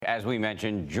as we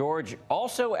mentioned, George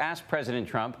also asked President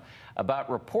Trump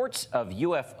about reports of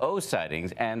UFO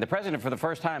sightings, and the president, for the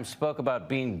first time, spoke about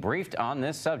being briefed on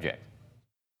this subject.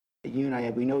 You and I,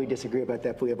 we know we disagree about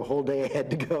that, but we have a whole day ahead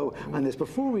to go on this.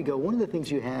 Before we go, one of the things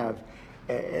you have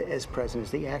as president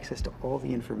is the access to all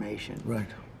the information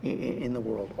in the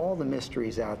world, all the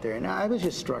mysteries out there. And I was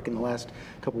just struck in the last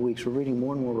couple of weeks, we're reading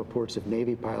more and more reports of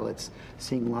Navy pilots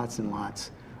seeing lots and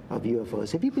lots of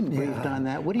UFOs. Have you been briefed on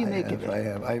that? What do you make of it? I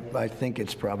have. I think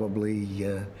it's probably...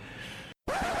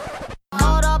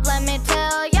 Hold up, let me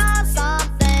tell y'all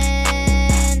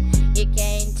something. You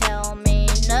can't tell me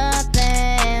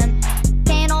nothing.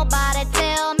 Can't nobody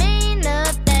tell me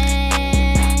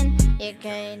nothing. You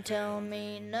can't tell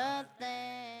me nothing.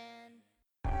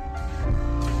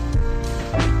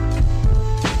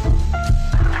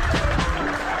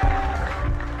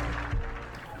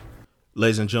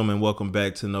 Ladies and gentlemen, welcome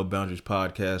back to No Boundaries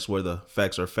Podcast, where the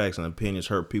facts are facts and opinions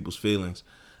hurt people's feelings.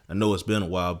 I know it's been a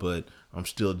while, but I'm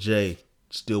still Jay,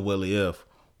 still Willie F.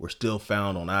 We're still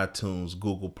found on iTunes,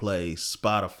 Google Play,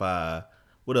 Spotify.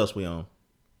 What else we on?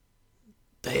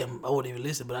 Damn, I wouldn't even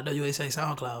listen, but I know you ain't say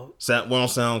SoundCloud. We're on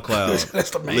SoundCloud.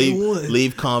 That's the main one.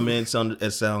 Leave comments at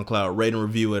SoundCloud. Rate and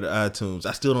review at iTunes.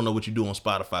 I still don't know what you do on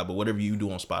Spotify, but whatever you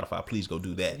do on Spotify, please go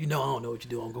do that. You know I don't know what you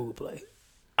do on Google Play.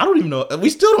 I don't even know. We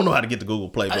still don't know how to get to Google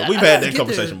Play, but we've had that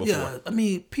conversation before. Yeah, I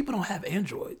mean, people don't have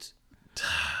Androids.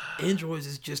 Androids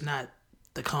is just not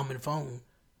the common phone.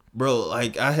 Bro,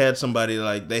 like, I had somebody,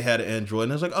 like, they had an Android,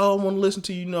 and I was like, oh, I want to listen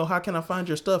to you, how can I find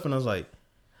your stuff? And I was like,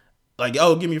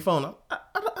 oh, give me your phone. I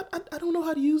don't know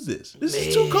how to use this. This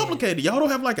is too complicated. Y'all don't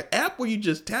have, like, an app where you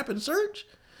just tap and search?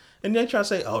 And they try to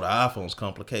say, oh, the iPhone's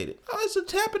complicated. Oh, it's a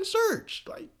tap and search.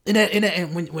 Like,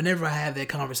 and whenever I have that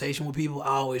conversation with people, I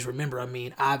always remember, I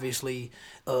mean, obviously,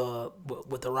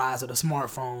 with the rise of the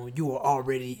smartphone, you are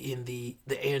already in the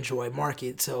Android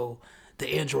market, so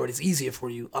the Android is easier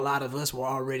for you. A lot of us were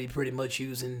already pretty much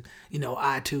using,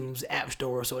 iTunes App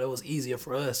Store, so that was easier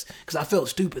for us. Because I felt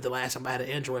stupid the last time I had an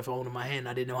Android phone in my hand,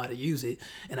 I didn't know how to use it,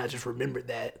 and I just remembered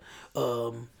that.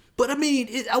 But I mean,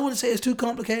 I wouldn't say it's too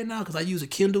complicated now because I use a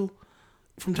Kindle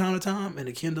from time to time, and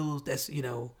the Kindle, that's,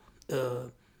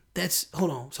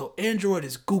 hold on. So Android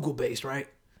is Google based, right?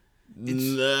 Not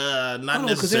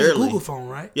necessarily. Because there's a Google phone,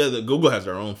 right? Yeah, Google has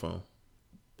their own phone.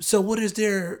 So what is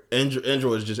their...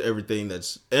 Android is just everything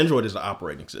Android is the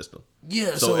operating system.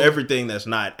 Yeah, so everything that's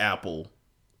not Apple,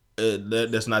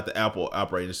 that's not the Apple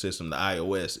operating system, the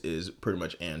iOS is pretty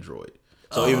much Android.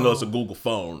 So even though it's a Google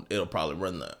phone, it'll probably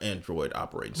run the Android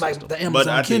operating system. Like the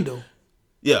Amazon Kindle.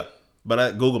 Yeah,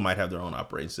 but Google might have their own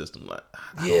operating system. For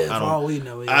all we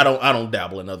know. Yeah. I don't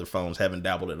dabble in other phones. Haven't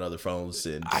dabbled in other phones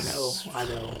since. I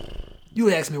know. You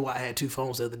asked me why I had two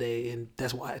phones the other day, and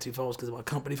that's why I had two phones, because of my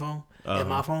company phone and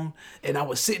my phone. And I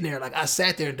was sitting there, I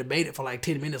sat there and debated for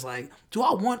 10 minutes, do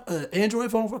I want an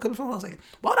Android phone for a company phone? I was like,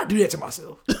 why would I do that to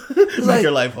myself? Make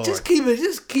your life hard. Just keep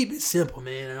it simple,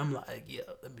 man. And I'm like, yeah.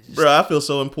 Let me just... Bro, I feel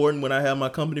so important when I have my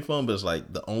company phone, but it's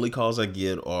the only calls I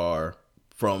get are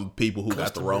from people who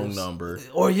got the wrong number.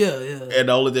 Or yeah. And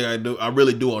the only thing I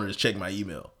really do want to just check my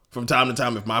email. From time to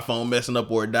time, if my phone messing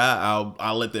up or it die,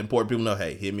 I'll let the important people know,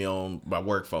 hey, hit me on my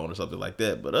work phone or something like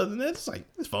that. But other than that, it's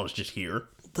this phone is just here.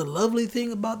 The lovely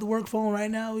thing about the work phone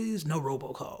right now is no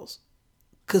robocalls.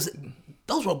 Because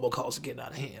those robocalls are getting out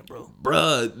of hand, bro.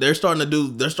 Bruh, they're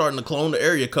starting to clone the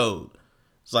area code.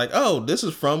 It's oh, this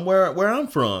is from where I'm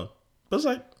from. But it's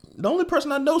the only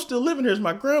person I know still living here is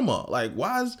my grandma.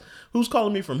 Who's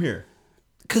calling me from here?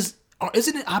 Because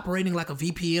isn't it operating like a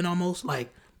VPN almost?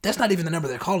 That's not even the number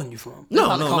they're calling you from. They're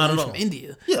not at all. From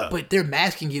India. Yeah. But they're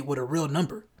masking it with a real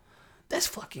number. That's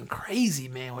fucking crazy,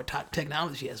 man, what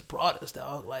technology has brought us,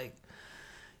 dog.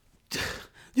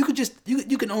 You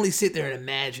can only sit there and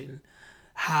imagine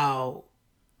how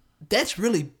that's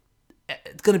really,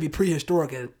 it's going to be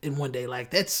prehistoric in one day.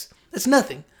 That's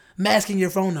nothing. Masking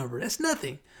your phone number, that's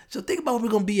nothing. So think about where we're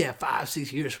going to be at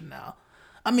 5-6 years from now.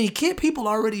 I mean, can't people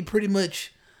already pretty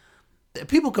much... Can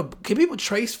people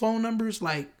trace phone numbers?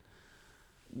 Yeah,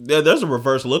 there's a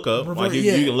reverse lookup. You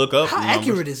can look up. How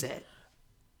accurate is that?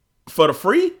 For the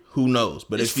free, who knows?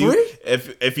 But it's free?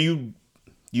 if you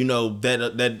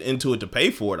that into it to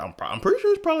pay for it, I'm pretty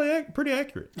sure it's probably pretty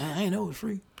accurate. I ain't know it's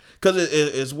free. Because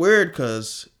it's weird.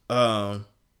 Because Ed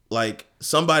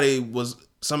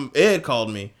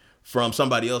called me from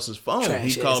somebody else's phone.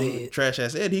 Trash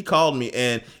ass Ed. He called me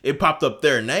and it popped up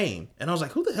their name, and I was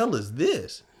like, who the hell is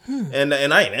this? And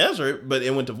I didn't answer it, but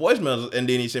it went to voicemail, and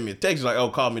then he sent me a text. He's like, oh,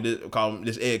 call me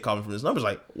this Ed called me from this number.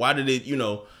 It's why did it,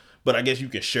 But I guess you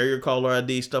can share your caller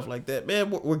ID, stuff like that. Man,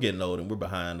 we're getting old and we're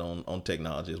behind on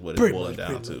technology is what it's boiling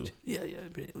down to. Yeah.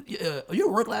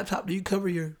 Your work laptop, do you cover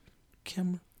your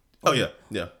camera? Oh yeah.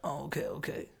 Oh,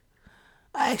 okay.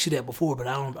 I asked you that before, but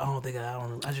I don't think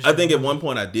I think at one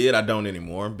point I did. I don't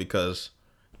anymore because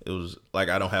it was like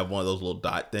I don't have one of those little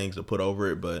dot things to put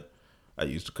over it, but I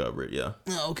used to cover it, yeah.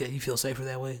 Oh, okay. You feel safer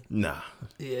that way? Nah.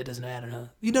 Yeah, it doesn't matter, huh?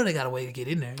 You know they got a way to get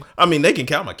in there. I mean, they can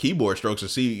count my keyboard strokes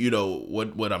and see,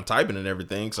 what I'm typing and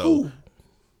everything. So Who?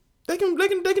 they can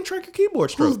track your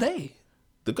keyboard strokes. Who's they?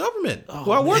 The government,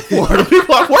 who I work for, the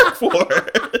people I work for.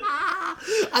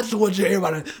 I just want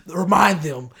everybody to remind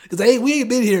them because we ain't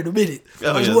been here in a minute.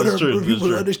 Oh, I just yeah, want that's true. people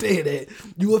That's to understand that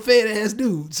you a fat ass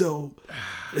dude, so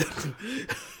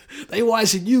they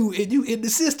watching you and you in the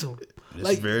system.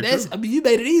 That's very true. I mean, you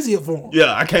made it easier for them.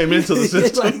 Yeah, I came into the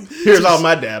system. Like, Here's all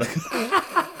my data.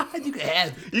 You can have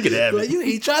it. You can have Like, it. you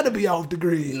ain't trying to be off the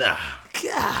grid. Nah,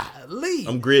 Golly.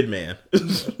 I'm grid man.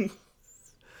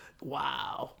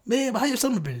 Wow. Man, but how your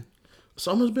summer been?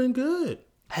 Summer's been good.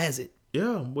 Has it?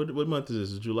 Yeah. What month is this?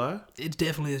 Is it July? It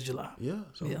definitely is July. Yeah. Yeah.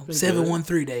 Summer's been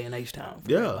 713 day in H-Town.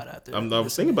 Yeah. I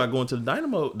was thinking about going to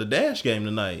the Dash game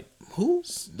tonight. Who?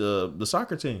 The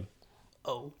soccer team.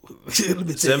 Oh. Let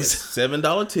me tell you.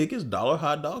 $7 tickets, $1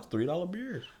 hot dogs, $3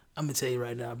 beers. I'm gonna tell you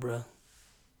right now, bro.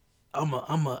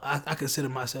 I consider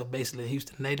myself basically a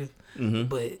Houston native,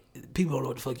 but people don't know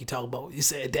what the fuck you talk about. You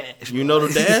said Dash. You know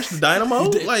the Dash, the Dynamo?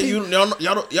 Like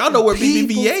y'all know where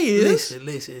BBVA is.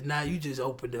 Listen. Now you just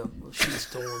opened up a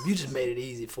shitstorm. You just made it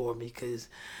easy for me because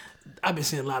I've been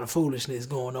seeing a lot of foolishness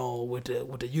going on with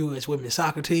the U.S. women's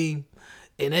soccer team,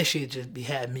 and that shit just be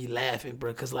having me laughing,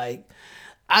 bro. Because like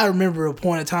I remember a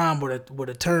point in time where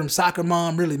the term soccer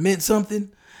mom really meant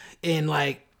something, and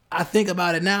like I think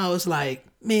about it now, it's like,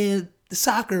 man, the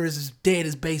soccer is as dead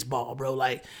as baseball, bro.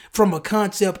 Like, from a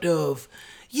concept of,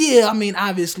 yeah, I mean,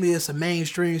 obviously it's a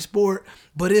mainstream sport,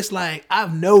 but it's like,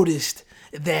 I've noticed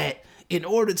that in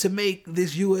order to make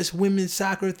this U.S. women's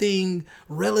soccer thing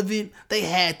relevant, they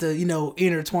had to,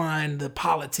 intertwine the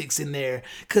politics in there.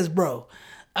 Because, bro,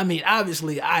 I mean,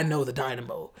 obviously, I know the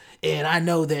Dynamo, and I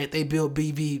know that they built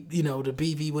BV, the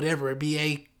BV whatever,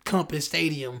 BA Compass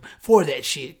Stadium for that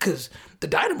shit. Because the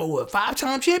Dynamo were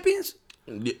 5-time champions?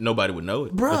 Nobody would know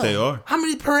it, Bruh, but they are. How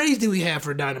many parades do we have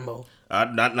for Dynamo?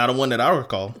 Not a one that I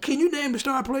recall. Can you name the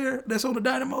star player that's on the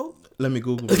Dynamo? Let me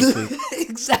Google it.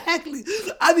 Exactly.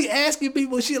 I be asking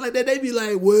people shit like that. They be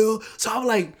like, well, so I'm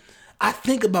like, I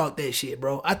think about that shit,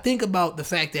 bro. I think about the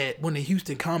fact that when the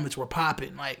Houston Comets were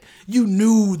popping, like, you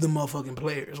knew the motherfucking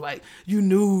players. Like, you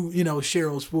knew,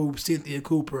 Cheryl Swoop, Cynthia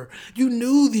Cooper. You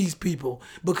knew these people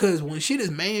because when shit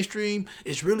is mainstream,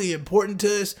 it's really important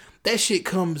to us. That shit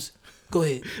comes... Go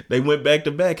ahead. They went back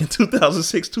to back in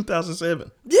 2006,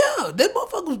 2007. Yeah, them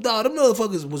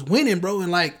motherfuckers was winning, bro, and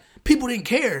like people didn't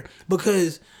care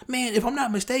because, man, if I'm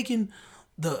not mistaken,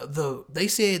 they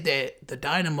said that the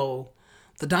Dynamo,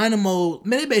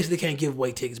 man, they basically can't give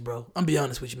away tickets, bro. I'm be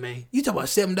honest with you, man. You talk about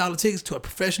 $7 tickets to a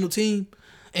professional team,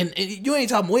 and we ain't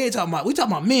talking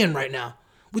about men right now.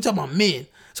 We talking about men.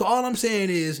 So all I'm saying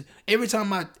is every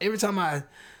time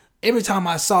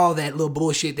I saw that little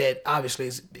bullshit that obviously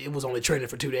it was only trending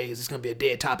for 2 days, it's gonna be a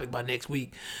dead topic by next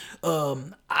week.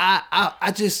 I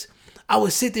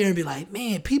would sit there and be like,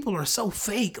 man, people are so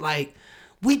fake. Like,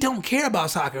 we don't care about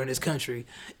soccer in this country.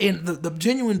 And the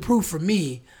genuine proof for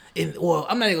me, I'm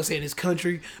not even gonna say in this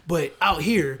country, but out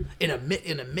here in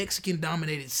a Mexican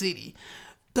dominated city,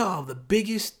 dog,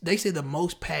 they say the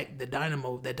most packed that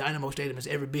Dynamo Stadium has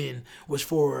ever been was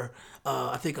for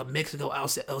I think a Mexico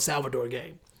El Salvador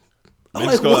game.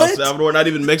 Mexico, El Salvador, not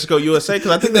even Mexico, USA,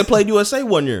 because I think they played USA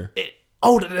one year.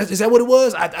 Is that what it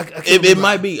was? It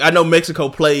might be. I know Mexico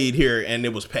played here and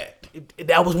it was packed.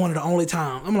 That was one of the only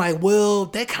times. I'm like, well,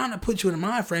 that kind of puts you in the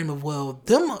mind frame of, well,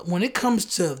 them when it comes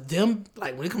to them,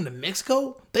 like when it comes to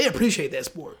Mexico, they appreciate that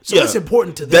sport, so it's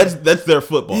important to them. That's their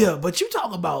football. Yeah, but you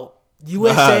talk about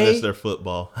USA. That's their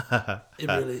football. It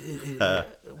really,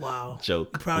 wow.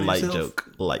 Joke. Light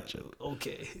joke.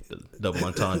 Okay. Double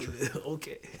entendre.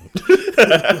 Okay.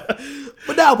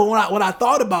 But when I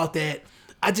thought about that,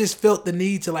 I just felt the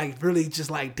need to like really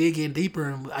just like dig in deeper,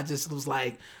 and I just was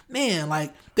like, man,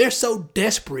 like they're so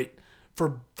desperate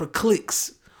for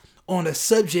clicks on a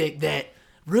subject that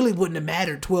really wouldn't have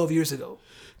mattered 12 years ago.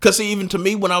 Cause see, even to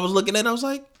me when I was looking at it, I was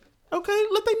like, okay,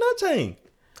 let they nuts hang.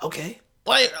 Okay.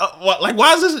 Like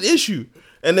why is this an issue?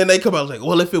 And then they come out like,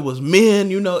 well, if it was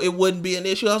men, it wouldn't be an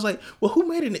issue. I was like, well, who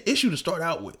made it an issue to start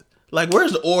out with? Like,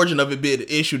 where's the origin of it being an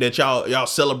issue that y'all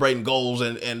celebrating goals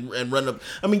and run up?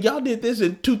 I mean, y'all did this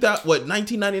in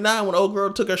 1999 when old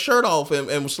girl took her shirt off and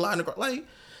was sliding across. Like,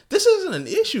 this isn't an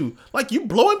issue. Like, you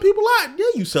blowing people out, yeah,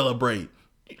 you celebrate.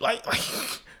 Like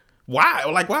why?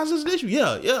 Like, why is this an issue?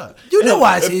 Yeah. You know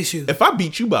why it's if, an issue. If I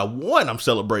beat you by 1, I'm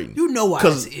celebrating. You know why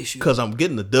it's an issue. Because I'm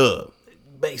getting the dub.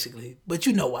 Basically. But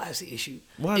you know why it's an issue.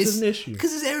 Why is it an issue?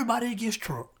 Because it's everybody against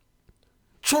Trump.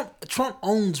 Trump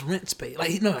owns rent space.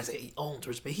 Like, no, I say he owns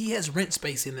rent space. He has rent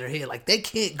space in their head. Like, they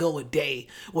can't go a day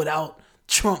without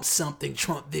Trump something,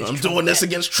 Trump this. I'm Trump doing this that.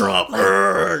 against Trump.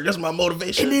 That's my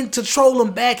motivation. And then to troll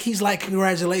him back, he's like,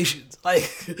 congratulations.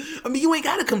 Like, I mean, you ain't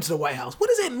got to come to the White House. What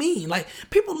does that mean? Like,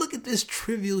 people look at this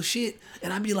trivial shit,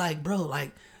 and I be like, bro,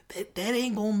 like, that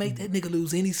ain't going to make that nigga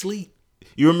lose any sleep.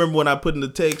 You remember when I put in the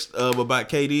text about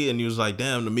KD and you was like,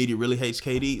 damn, the media really hates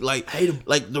KD? Like, hate him.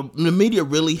 Like, the media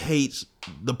really hates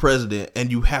the president,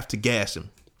 and you have to gas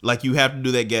him. Like, you have to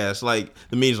do that gas. Like,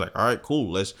 the media's like, all right,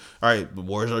 cool. All right, the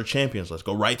Warriors are champions. Let's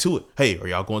go right to it. Hey, are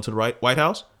y'all going to the White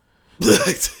House?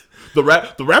 The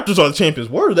Raptors are the champions.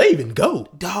 Where do they even go?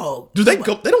 Dog. Do they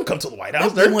go? They don't come to the White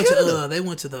House. They They're went in Canada. they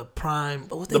went to the prime.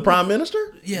 Prime minister?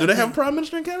 Yeah, Do they have a prime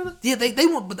minister in Canada? Yeah, they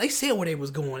went, but they said where they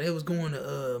was going. They was going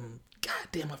to God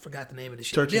damn, I forgot the name of the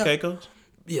shit. Turkey Caicos?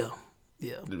 Yeah.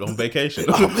 On vacation.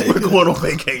 We're going on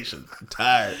vacation. I'm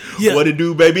tired. Yeah. What it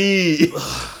do, baby?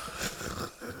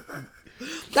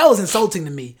 That was insulting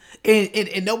to me,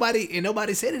 and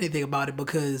nobody said anything about it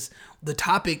because the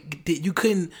topic you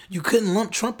couldn't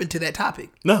lump Trump into that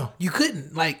topic. No, you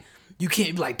couldn't. Like, you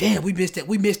can't be like, damn, we missed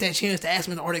that chance to ask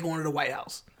them, are they going to the White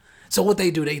House? So what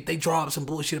they do, they draw up some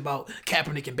bullshit about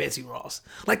Kaepernick and Betsy Ross.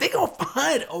 Like, they gonna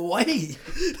find a way.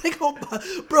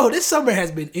 Bro, this summer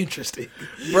has been interesting.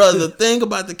 Bro, the thing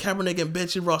about the Kaepernick and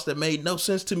Betsy Ross that made no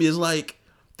sense to me is, like,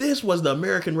 this was the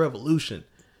American Revolution.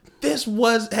 This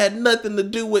had nothing to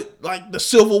do with, like, the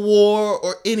Civil War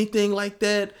or anything like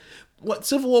that. What,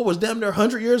 Civil War was damn near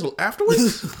 100 years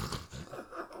afterwards?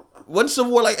 Wasn't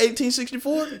Civil War like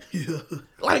 1864? Yeah.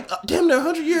 Like, damn near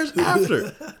 100 years after.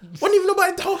 Wasn't even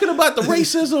nobody talking about the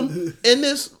racism in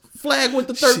this flag with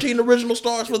the 13 original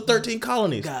stars for the 13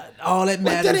 colonies. God, all that matters.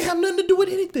 Like, that didn't have nothing to do with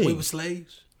anything. We were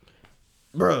slaves.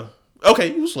 Bruh.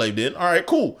 Okay, you were slave then. All right,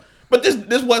 cool. But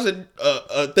this wasn't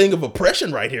a thing of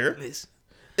oppression right here. Listen.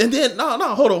 And then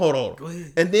hold on. Go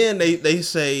ahead. And then they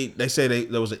say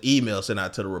there was an email sent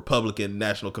out to the Republican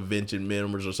National Convention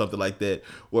members or something like that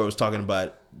where it was talking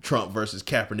about Trump versus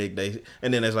Kaepernick.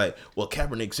 And then it's like, well,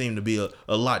 Kaepernick seemed to be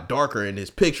a lot darker in his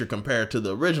picture compared to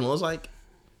the original. It's like,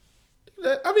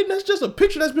 I mean, that's just a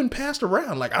picture that's been passed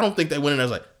around. Like, I don't think they went in there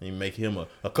like, you make him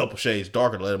a couple shades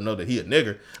darker to let him know that he a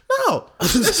nigger. No,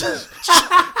 it's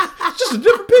just a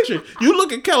different picture. You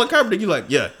look at Colin Kaepernick, you're like,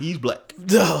 yeah, he's black,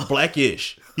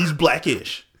 blackish. He's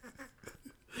blackish.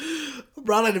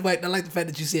 Bro, I like the fact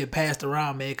that you said passed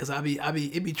around, man, because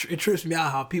it trips me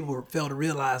out how people fail to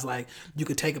realize, like, you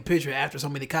could take a picture after so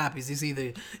many copies. It's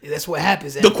either, that's what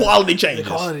happens. The quality changes.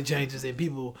 The quality changes, and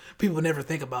people never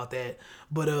think about that.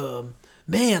 But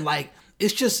man, like,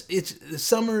 it's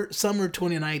summer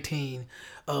 2019.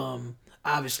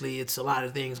 Obviously, it's a lot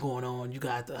of things going on. You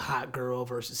got the hot girl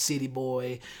versus city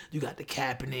boy. You got the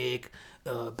Kaepernick,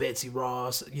 Betsy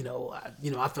Ross.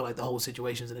 I feel like the whole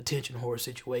situation is an attention whore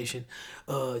situation.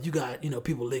 You got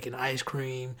people licking ice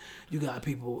cream. You got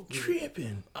people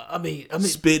tripping. I mean,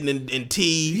 spitting in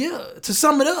tea. Yeah. To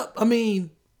sum it up, I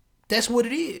mean, that's what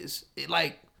it is.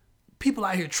 Like, people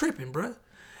out here tripping, bruh.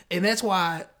 And that's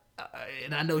why.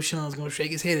 And I know Sean's gonna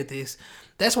shake his head at this.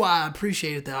 That's why I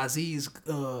appreciated the Aziz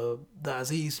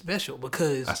special,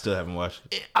 because I still haven't watched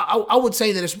it. I would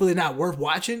say that it's really not worth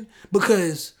watching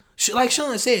because, like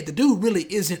Sean said, the dude really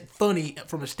isn't funny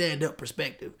from a stand-up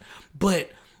perspective. But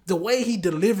the way he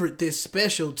delivered this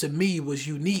special to me was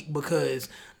unique because,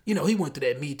 he went through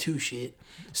that Me Too shit.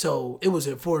 So it was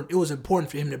important. It was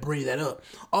important for him to bring that up.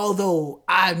 Although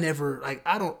I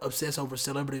don't obsess over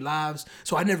celebrity lives,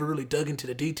 so I never really dug into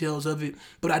the details of it.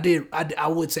 But I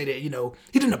would say that,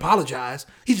 he didn't apologize.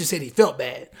 He just said he felt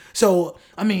bad. So,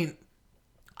 I mean,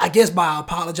 I guess by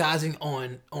apologizing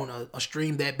on a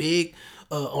stream that big,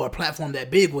 or a platform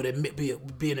that big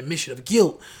would be an admission of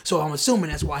guilt. So I'm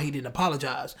assuming that's why he didn't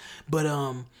apologize. But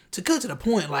to cut to the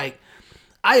point, like,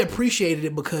 I appreciated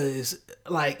it because,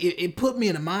 like, it put me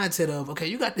in the mindset of, okay,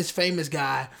 you got this famous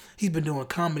guy. He's been doing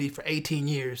comedy for 18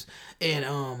 years.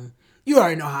 And you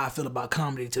already know how I feel about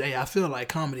comedy today. I feel like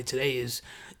comedy today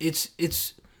it's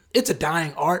a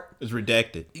dying art. It's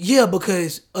redacted. Yeah,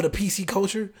 because of the PC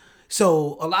culture.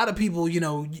 So a lot of people,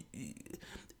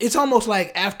 it's almost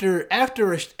like after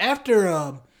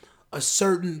a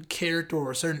certain character or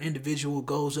a certain individual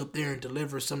goes up there and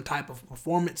delivers some type of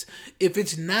performance, if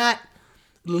it's not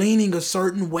leaning a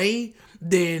certain way,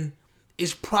 then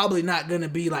it's probably not going to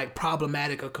be like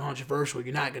problematic or controversial.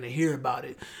 You're not going to hear about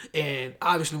it. And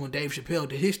obviously when Dave Chappelle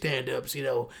did his stand-ups, you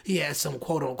know, he had some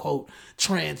quote-unquote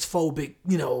transphobic,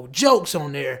 you know, jokes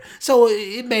on there. So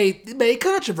it made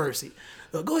controversy.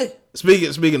 Go ahead. Speaking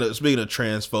of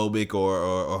transphobic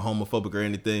or homophobic or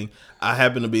anything, I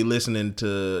happened to be listening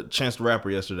to Chance the Rapper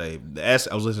yesterday. I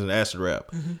was listening to Acid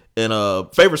Rap,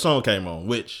 and favorite song came on,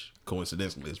 which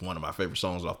coincidentally is one of my favorite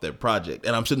songs off that project.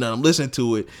 And I'm sitting there, I'm listening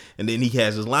to it, and then he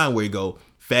has this line where he go,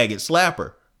 "Faggot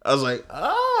slapper." I was like,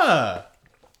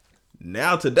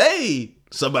 now today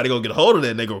somebody gonna get a hold of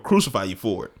that and they gonna crucify you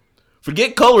for it.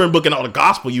 Forget coloring book and all the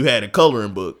gospel you had in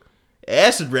coloring book.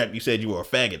 Acid Rap, you said you were a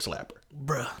faggot slapper.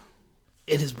 Bruh.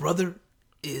 And his brother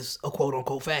is a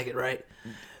quote-unquote faggot, right?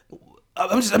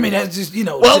 That's just, you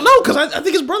know. Well, no, because I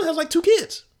think his brother has like 2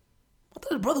 kids. I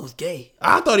thought his brother was gay.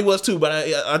 I thought he was too, but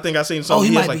I think I seen something.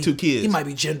 He has like 2 kids. He might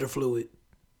be gender fluid.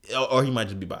 Or he might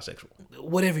just be bisexual.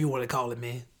 Whatever you want to call it,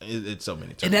 man. It's so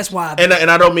many terms. And that's why... And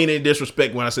I don't mean any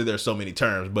disrespect when I say there's so many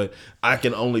terms, but I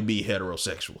can only be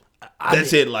heterosexual.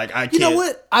 That's it. Like, I can't... You know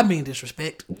what? I mean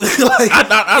disrespect.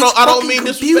 I don't mean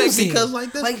disrespect because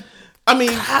like this... Like,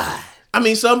 I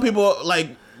mean, some people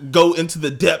like go into the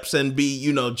depths and be,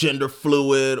 you know, gender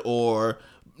fluid or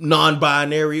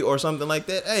non-binary or something like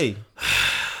that. Hey,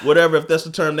 whatever. If that's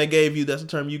the term they gave you, that's the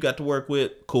term you got to work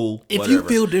with. Cool. If whatever. you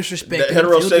feel disrespected,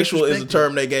 heterosexual is the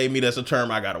term they gave me. That's the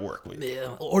term I got to work with.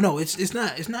 Yeah. Or no, it's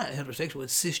not heterosexual.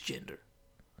 It's cisgender.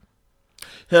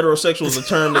 Heterosexual is the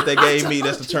term that they gave me.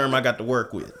 That's the term I got to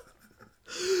work with.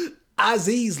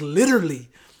 Aziz literally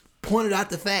pointed out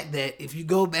the fact that if you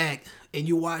go back and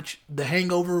you watch The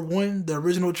Hangover 1, the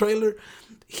original trailer,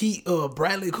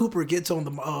 Bradley Cooper gets on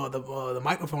the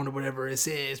microphone or whatever and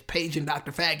says "Paging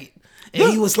Dr. Faggot,"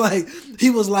 and he was like,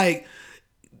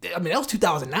 I mean, that was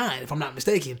 2009 if I'm not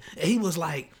mistaken, and he was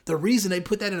like, the reason they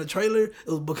put that in the trailer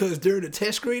was because during the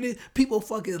test screening, people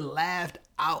fucking laughed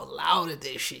out loud at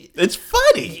that shit. It's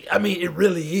funny. I mean, it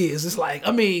really is. It's like,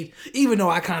 I mean, even though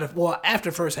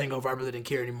after first Hangover, I really didn't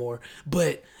care anymore,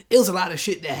 but it was a lot of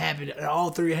shit that happened in all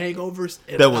 3 hangovers.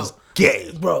 That was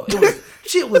gay. Bro,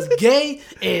 shit was gay,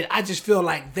 and I just feel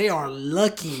like they are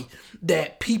lucky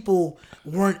that people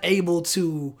weren't able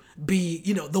to be,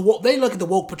 you know, they look at the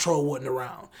woke patrol wasn't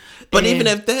around. But even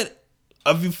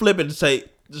if you flip it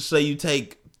to say you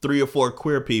take 3 or 4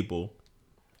 queer people,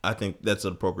 I think that's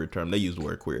an appropriate term. They use the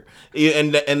word queer,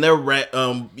 and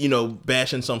they're you know,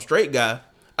 bashing some straight guy.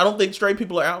 I don't think straight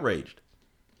people are outraged.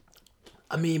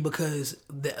 I mean, because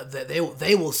they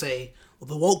will say,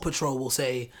 the woke patrol will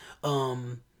say,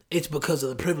 it's because of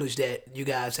the privilege that you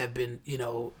guys have been, you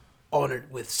know, honored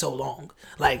with so long.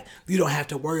 Like, you don't have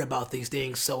to worry about these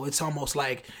things, so it's almost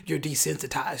like you're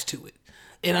desensitized to it.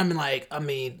 And I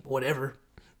mean, whatever.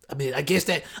 I mean, I guess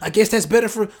that's better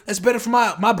for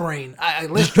my brain.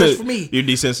 Less stress for me. You're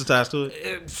desensitized to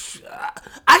it.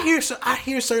 I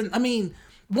hear certain. I mean,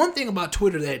 one thing about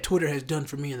Twitter that Twitter has done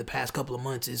for me in the past couple of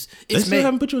months is they still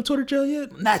haven't put you in Twitter jail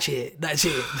yet. Not yet.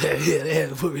 Yeah, they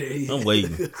haven't put me there yet. I'm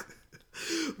waiting.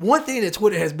 One thing that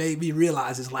Twitter has made me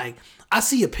realize is, like, I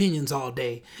see opinions all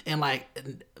day, and like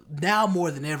now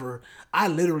more than ever, I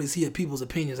literally see people's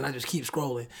opinions and I just keep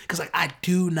scrolling because, like, I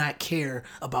do not care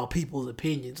about people's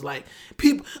opinions. Like,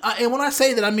 people, and when I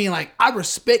say that, I mean, like, I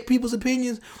respect people's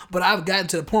opinions, but I've gotten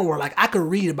to the point where, like, I could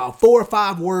read about 4 or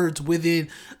 5 words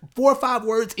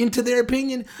into their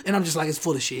opinion, and I'm just like, it's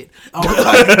full of shit.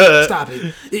 Stop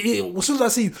it. As soon as I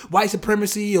see white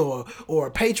supremacy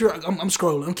or patriot, I'm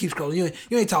scrolling. I'm keep scrolling.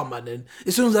 You ain't talking about nothing.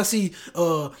 As soon as I see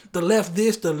the left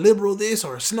this, the liberal this,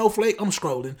 or snowflake, I'm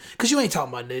scrolling because you ain't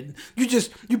talking about nothing.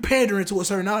 You pandering to a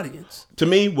certain audience. To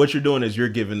me, what you're doing is you're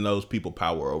giving those people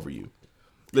power over you.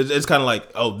 It's kind of like,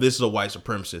 oh, this is a white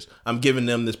supremacist. I'm giving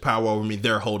them this power over me.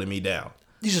 They're holding me down.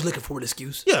 You're just looking for an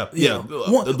excuse. Yeah.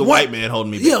 The white man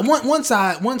holding me back. Yeah,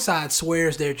 one side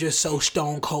swears they're just so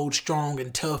stone cold, strong,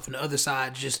 and tough, and the other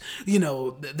side just, you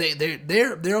know,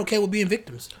 they're okay with being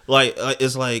victims. Like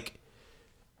it's like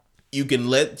you can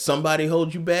let somebody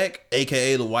hold you back,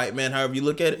 aka the white man, however you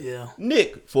look at it. Yeah.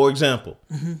 Nick, for example,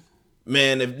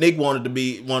 man, if Nick wanted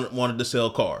to sell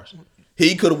cars,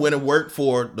 he could have went and worked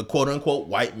for the quote unquote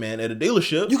white man at a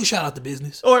dealership. You can shout out the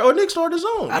business. Or Nick started his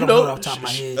own. I don't know it off the top of my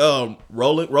head.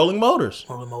 Rolling Motors.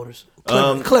 Rolling Motors.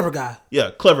 Clever guy.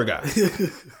 Yeah, clever guy.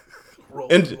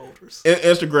 Rolling Motors.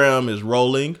 Instagram is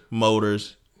Rolling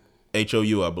Motors,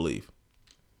 HOU, I believe.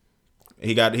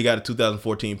 He got a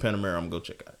 2014 Panamera. I'm gonna go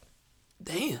check out.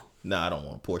 Damn. Nah, I don't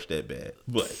want a Porsche that bad,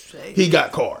 but he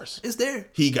got cars. It's there.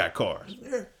 He got cars. It's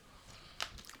there.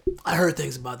 I heard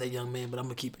things about that young man, but I'm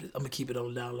gonna keep it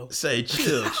on the down low. Say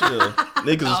chill.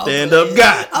 Nigga's a stand up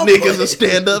guy. Nigga's a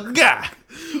stand up guy.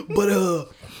 But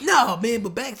no, man.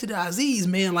 But back to the Aziz,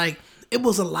 man. Like it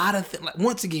was a lot of things. Like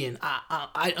once again,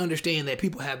 I understand that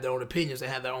people have their own opinions, they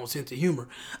have their own sense of humor.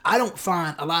 I don't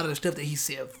find a lot of the stuff that he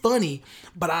said funny,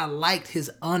 but I liked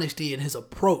his honesty and his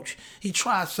approach. He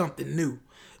tried something new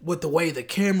with the way the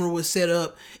camera was set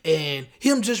up and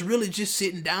him just really just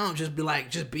sitting down, just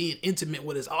being intimate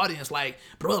with his audience. Like,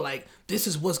 bro, like this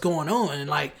is what's going on. And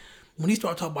like when he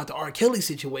started talking about the R. Kelly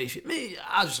situation, man,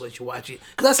 I'll just let you watch it.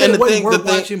 Because I said it wasn't worth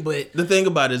watching, but the thing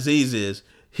about Aziz is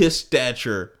his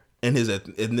stature and his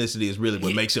ethnicity is really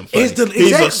what makes him funny.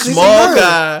 He's a small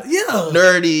guy,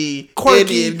 nerdy,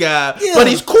 quirky Indian guy, but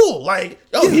he's cool. Like,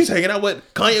 he's hanging out with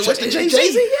Kanye West and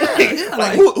Jay-Z. Yeah.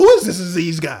 Like, who is this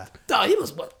Aziz guy? Dog, he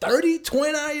was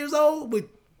 29 years old with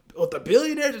a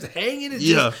billionaire just hanging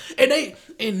and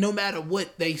and no matter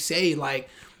what they say, like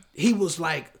he was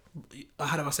like,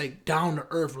 how do I say, down to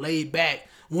earth, laid back,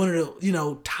 one of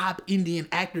the top Indian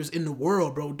actors in the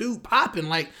world, bro. Dude popping,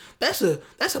 like that's a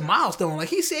milestone. Like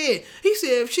he said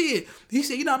shit. He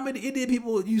said, you know how many Indian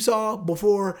people you saw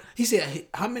before? He said,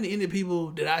 how many Indian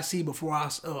people did I see before on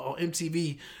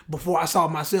MTV before I saw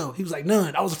myself? He was like,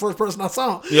 none. I was the first person I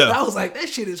saw. Yeah. And I was like, that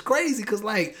shit is crazy because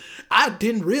like I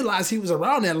didn't realize he was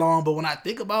around that long. But when I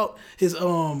think about his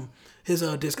discography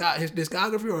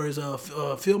or his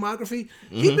filmography,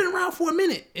 he's been around for a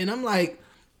minute, and I'm like,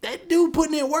 that dude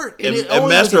putting in work. And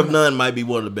Master of None might be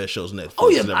one of the best shows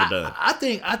Netflix has ever done. I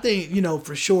think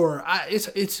for sure.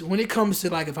 It's when it comes to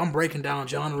like if I'm breaking down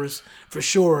genres, for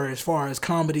sure as far as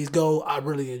comedies go, I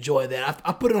really enjoy that.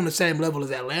 I put it on the same level as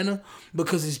Atlanta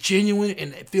because it's genuine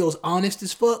and it feels honest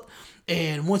as fuck.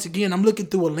 And once again, I'm looking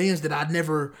through a lens that I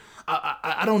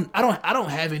don't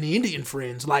have any Indian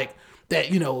friends like that.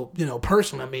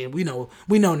 Personally, I mean, we know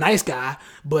nice guy,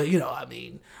 but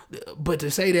but to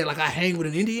say that like I hang with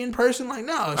an Indian person, like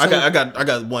no. So, I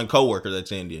got one coworker that's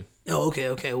Indian. Oh,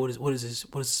 okay. What is his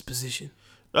position?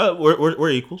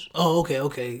 We're equals. Oh,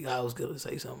 okay. I was gonna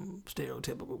say something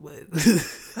stereotypical, but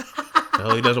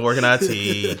no, he doesn't work in IT.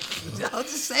 I'm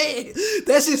just saying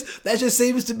that just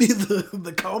seems to be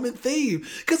the common theme.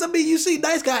 Because I mean, you see,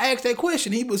 nice guy asked that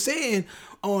question. He was saying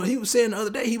the other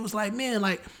day, he was like, man,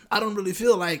 like I don't really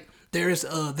feel like there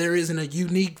isn't a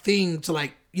unique thing to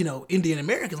like Indian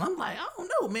Americans. I'm like, I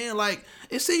don't know, man. Like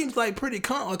it seems like pretty a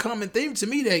common theme to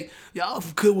me that y'all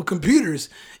good with computers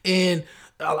and.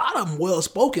 A lot of them well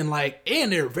spoken, like,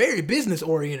 and they're very business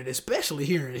oriented, especially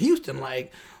here in Houston.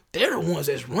 Like, they're the ones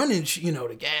that's running,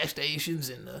 the gas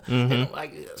stations and the, and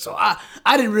like. So I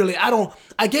didn't really. I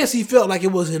guess he felt like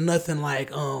it wasn't nothing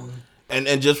like.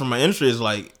 And just from my interest,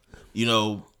 like,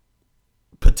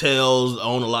 Patels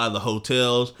own a lot of the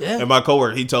hotels. Yeah. And my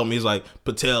coworker, he told me, he's like,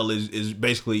 Patel is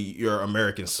basically your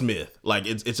American Smith. Like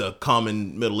it's a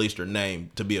common Middle Eastern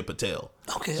name to be a Patel.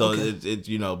 Okay. So okay. it's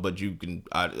but you can.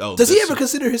 Does he ever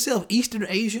consider himself East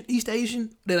Asian?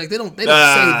 They don't say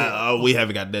that. We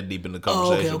haven't got that deep in the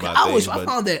conversation about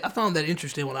that. I found that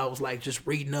interesting when I was like just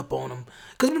reading up on him.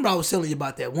 Because remember I was telling you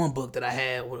about that one book that I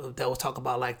had that was talking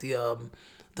about like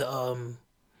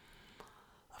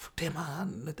damn, I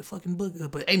let the fucking book.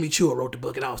 But Amy Chua wrote the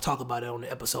book, and I was talking about it on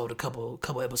the episode a couple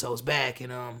episodes back,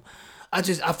 and I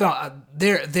found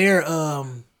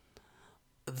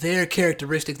their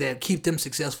characteristics that keep them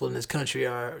successful in this country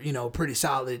are pretty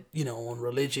solid, on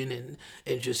religion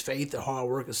and just faith and hard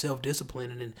work and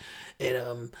self-discipline,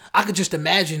 and I could just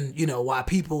imagine why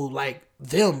people like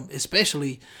them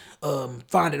especially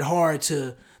find it hard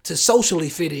to socially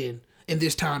fit in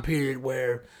this time period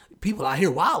where people out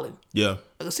here wilding. Yeah.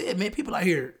 Like I said, man, people out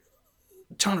here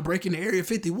trying to break into Area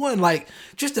 51. Like,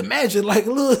 just imagine, like,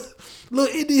 a little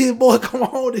Indian boy come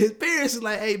home to his parents and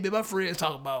like, hey, man, my friends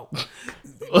talking about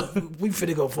we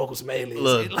finna go fuck with some aliens.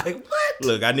 Look, like, what?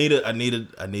 Look, I need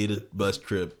a bus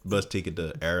ticket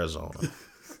to Arizona on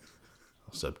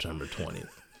September 20th.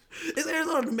 Is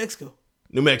Arizona or New Mexico?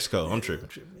 New Mexico. I'm tripping.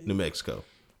 New Mexico.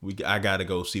 I gotta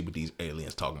go see what these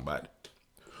aliens talking about.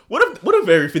 What if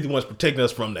Area 51's protecting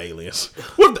us from the aliens?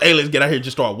 What if the aliens get out here and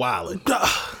just start wilding?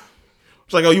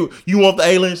 It's like, oh, you want the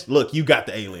aliens? Look, you got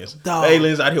the aliens. Dog. The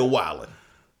aliens out here wilding.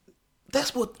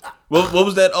 That's what. What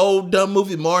was that old dumb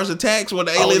movie, Mars Attacks, when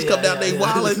the aliens come down, they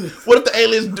wilding? What if the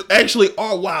aliens actually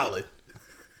are wilding?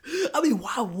 I mean,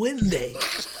 why wouldn't they?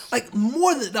 Like,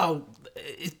 more than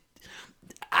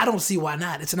I don't see why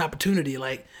not. It's an opportunity.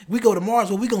 Like, we go to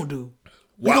Mars, what we gonna do?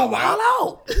 We gonna wild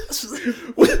out.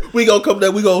 we gonna come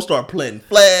there. We gonna start planting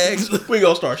flags. We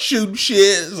gonna start shooting shit.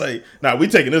 It's like, nah, we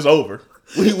taking this over.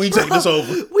 We taking this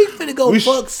over. We finna go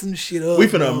fuck some shit up. We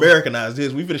finna bro. Americanize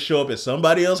this. We finna show up at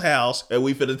somebody else's house and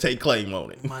we finna take claim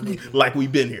on it. My nigga. Like we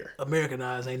been here.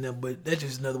 Americanized ain't nothing but that's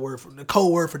just another word for the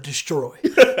code word for destroy.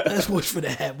 That's what's finna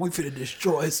happen. We finna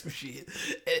destroy some shit.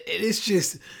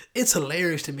 And it's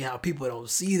hilarious to me how people don't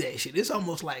see that shit. It's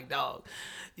almost like, dog,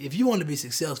 if you want to be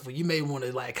successful, you may want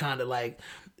to like kind of like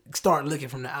start looking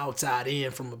from the outside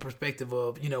in from a perspective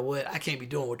of, you know what, I can't be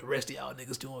doing what the rest of y'all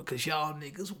niggas doing because y'all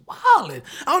niggas wildin'.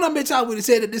 I don't know how many times we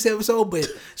said it this episode, but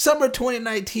summer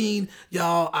 2019,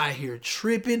 y'all out here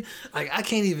tripping. Like, I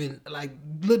can't even, like,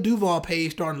 Lil Duval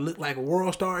page starting to look like a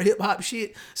world star hip hop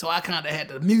shit, so I kind of had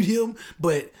to mute him,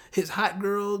 but his Hot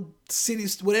Girl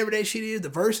Cities, whatever that shit is, the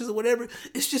verses or whatever,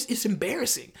 it's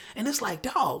embarrassing. And it's like,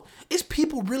 dog, it's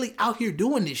people really out here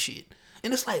doing this shit.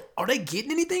 And it's like, are they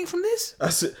getting anything from this? I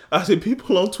said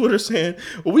people on Twitter saying,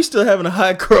 well, we still having a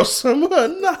hot girl summer or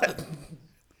not?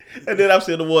 And then I'm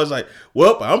seeing the ones like,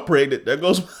 well, I'm pregnant. There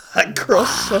goes my hot girl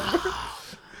summer.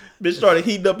 Bitch started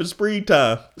heating up in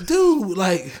springtime. Dude,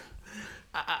 like,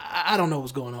 I don't know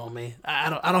what's going on, man. I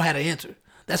don't have an answer.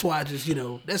 That's why I just,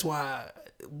 that's why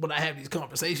when I have these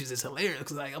conversations, it's hilarious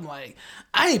because like I'm like,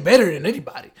 I ain't better than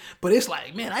anybody, but it's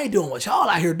like, man, I ain't doing what y'all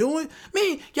out here doing.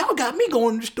 Man, y'all got me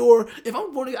going to the store. If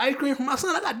I'm wanting ice cream for my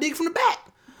son, I got to dig from the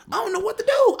back. I don't know what to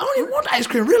do. I don't even want the ice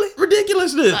cream, really.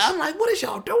 Ridiculousness. I'm like, what is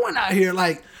y'all doing out here?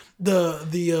 Like y'all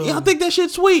think that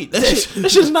shit's sweet? That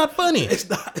shit's not funny. It's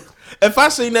not. If I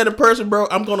seen that in person, bro,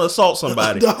 I'm gonna assault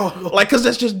somebody. Like, cause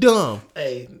that's just dumb.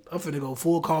 Hey, I'm finna go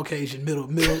full Caucasian,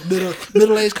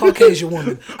 middle-aged Caucasian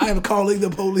woman. I am calling the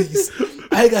police.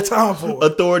 I ain't got time for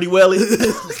it. Authority Welly.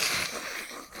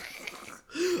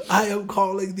 I am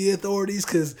calling the authorities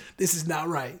because this is not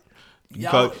right.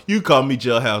 You call me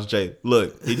Jailhouse Jay.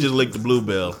 Look, he just licked the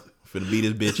bluebell. Finna beat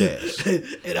his bitch ass.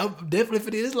 And I'm definitely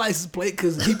finna get his license plate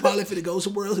because he probably finna go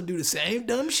somewhere else and do the same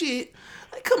dumb shit.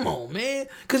 Like, come on, man.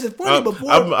 Because it's funny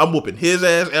before. I'm whooping his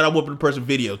ass and I'm whooping the person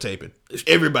videotaping.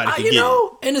 Everybody can get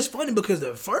it. And it's funny because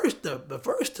the first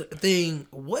thing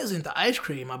wasn't the ice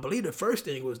cream. I believe the first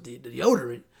thing was the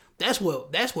deodorant. That's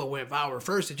what went viral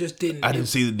first. It just didn't. I didn't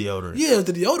see the deodorant. Yeah,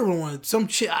 the deodorant one. Some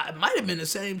chick, it might have been the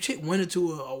same chick, went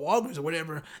into a Walgreens or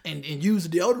whatever and used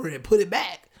the deodorant and put it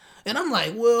back. And I'm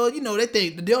like, well, that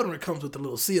thing, the deodorant comes with the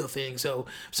little seal thing. So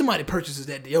if somebody purchases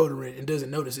that deodorant and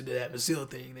doesn't notice it, that seal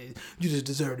thing, then you just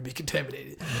deserve to be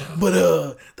contaminated. But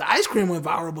the ice cream went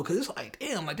viral because it's like,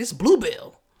 damn, like this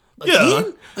Bluebell.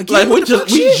 Again, like we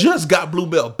just got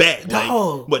Bluebell back. Like,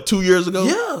 what, 2 years ago?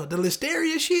 Yeah, the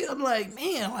Listeria shit. I'm like,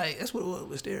 man, like that's what it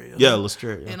was, Listeria. Yeah,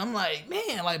 Listeria. And I'm like,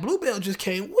 man, like Bluebell just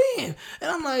can't win. And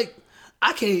I'm like,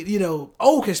 I can't,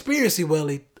 old conspiracy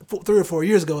Welly 3 or 4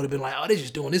 years ago would have been like, oh, they're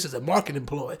just doing this as a marketing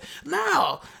ploy.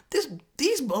 Now,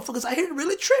 these motherfuckers out here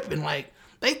really tripping. Like,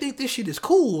 they think this shit is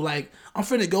cool. Like, I'm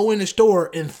finna go in the store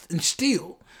and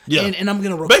steal. Yeah. And I'm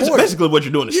gonna record it. Basically what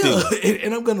you're doing is stealing.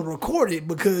 And I'm gonna record it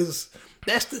because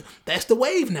that's the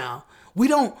wave now. We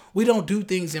don't do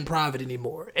things in private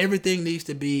anymore. Everything needs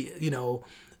to be,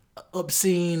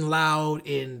 obscene, loud,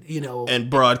 and and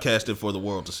broadcasted for the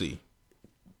world to see.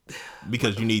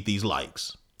 Because you need these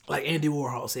likes. Like Andy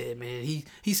Warhol said, man,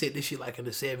 he said this shit like in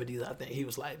the 70s, I think. He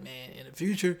was like, man, in the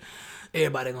future,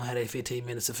 everybody gonna have their 15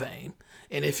 minutes of fame.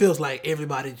 And it feels like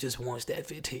everybody just wants that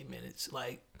 15 minutes.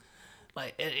 Like,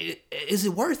 is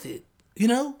it worth it?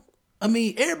 I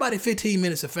mean, everybody 15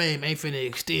 minutes of fame ain't finna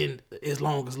extend as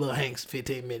long as Lil Hank's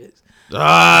 15 minutes.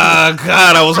 Ah,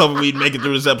 God, I was hoping we'd make it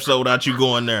through this episode without you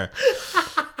going there.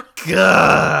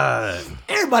 God.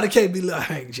 Everybody can't be Lil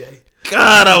Hank, Jay.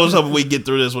 God, I was hoping we'd get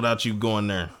through this without you going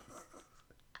there.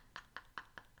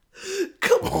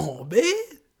 Come on, man.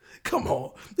 Come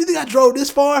on. You think I drove this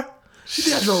far? You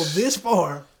think I drove this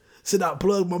far? Should I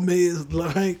plug my man's Lil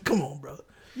Hank? Come on, bro.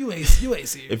 You ain't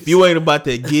serious. If you ain't about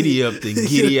that giddy up, then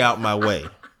giddy out my way.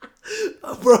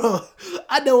 Bro,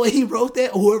 I know when he wrote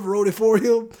that, or whoever wrote it for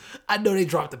him, I know they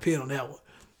dropped the pen on that one.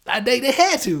 They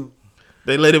had to.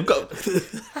 They let him go.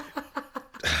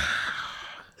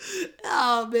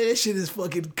 Oh man, that shit is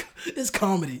fucking. It's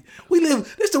comedy.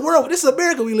 This the world. This is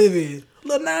America we live in.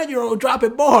 Little 9-year-old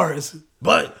dropping bars.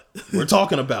 But we're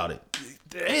talking about it.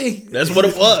 Hey, that's what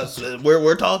it was.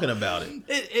 We're talking about it.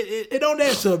 It on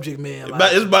that subject, man.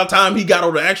 Like, it's about time he got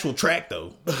on the actual track,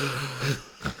 though.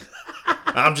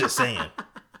 I'm just saying.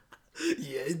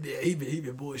 Yeah, he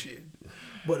been bullshitting.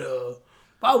 But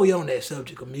while we on that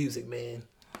subject of music, man.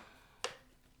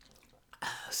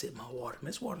 Sip my water. Man,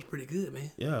 this water's pretty good, man.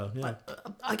 Yeah.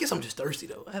 I guess I'm just thirsty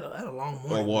though. I had a long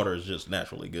morning. Well, water is just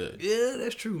naturally good. Yeah,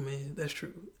 that's true, man. That's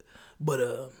true.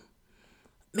 But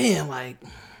man, like,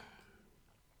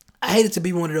 I hated to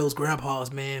be one of those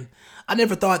grandpas, man. I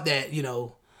never thought that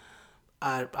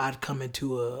I'd come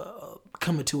into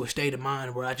a state of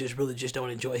mind where I just really just don't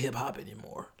enjoy hip hop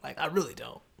anymore. Like I really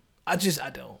don't. I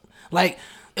don't. Like,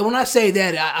 and when I say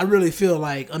that, I really feel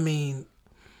like, I mean,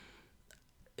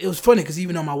 it was funny because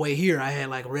even on my way here, I had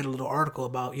like read a little article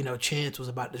about, you know, Chance was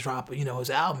about to drop, you know, his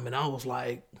album, and I was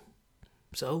like,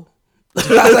 so.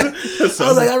 I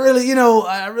was like, I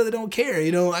really don't care.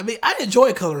 You know, I mean, I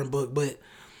enjoy Coloring Book, but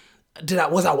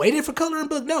was I waiting for Coloring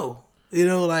Book? No. You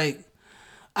know, like,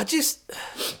 I just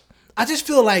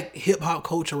feel like hip hop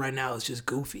culture right now is just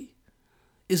goofy.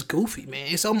 It's goofy, man.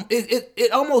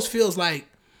 It almost feels like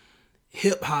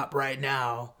hip hop right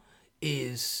now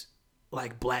is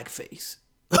like blackface.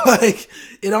 Like,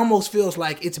 it almost feels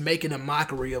like it's making a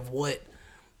mockery of what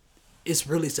it's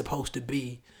really supposed to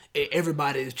be.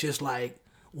 Everybody is just like,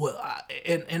 well,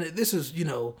 and this is, you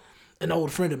know, an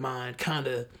old friend of mine kind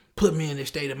of put me in this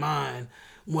state of mind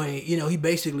when, you know, he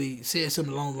basically said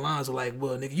something along the lines of like,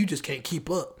 well, nigga, you just can't keep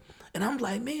up. And I'm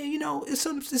like, man, you know, it's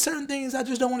certain things I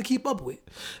just don't want to keep up with.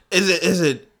 Is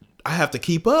it I have to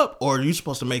keep up, or are you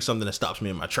supposed to make something that stops me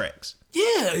in my tracks?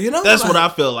 Yeah, you know, that's like, what I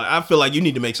feel like. I feel like you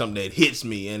need to make something that hits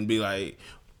me and be like,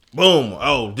 boom,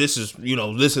 oh, this is, you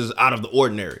know, this is out of the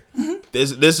ordinary. Mm-hmm.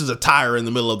 This is a tire in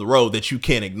the middle of the road that you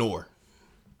can't ignore.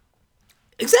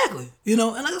 Exactly. You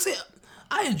know, and like I said,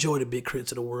 I enjoy the Big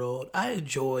Crits of the world. I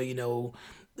enjoy, you know,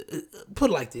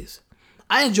 put it like this.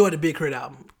 I enjoyed the Big Crit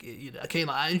album. You know, I can't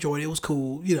lie, I enjoyed it. It was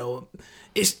cool. You know,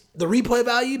 it's the replay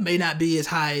value may not be as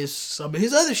high as some of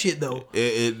his other shit though.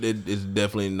 It's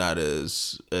definitely not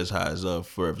as high as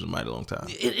Forever's a Mighty Long Time.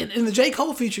 And the J.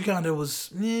 Cole feature kind of was,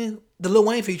 the Lil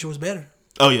Wayne feature was better.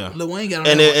 Oh yeah, Lil Wayne got on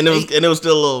and it was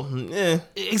still a little,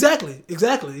 Exactly.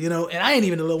 You know, and I ain't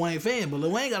even a Lil Wayne fan, but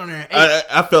Lil Wayne got on there.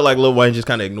 I felt like Lil Wayne just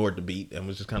kind of ignored the beat and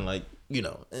was just kind of like, you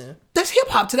know, That's hip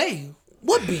hop today.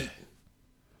 What beat?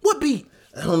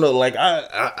 I don't know. Like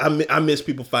I miss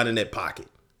people finding that pocket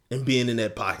and being in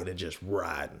that pocket and just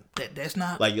riding. That's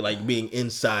not like being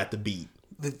inside the beat.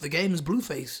 The game is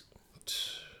Blueface.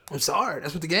 I'm sorry,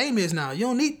 that's what the game is now. You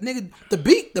don't need the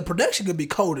beat. The production could be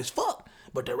cold as fuck,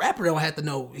 but the rapper don't have to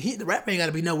know. The rapper ain't got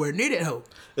to be nowhere near that hoe.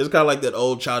 It's kind of like that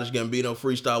old Childish Gambino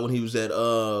freestyle when he was at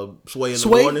Sway in the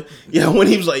morning. Yeah, when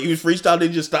he was freestyling, they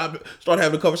just started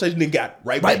having a conversation, then got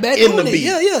right back in the beat.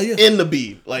 Yeah. In the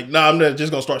beat. Like, nah, I'm not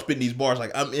just gonna start spitting these bars.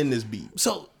 Like, I'm in this beat.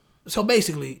 So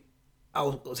basically, I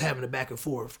was having a back and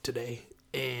forth today,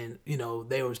 and you know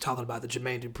they was talking about the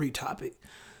Jermaine Dupri topic,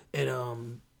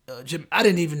 and I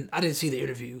didn't see the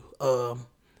interview,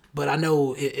 but I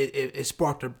know it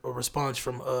sparked a response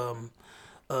from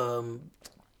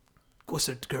what's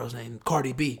the girl's name,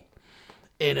 Cardi B,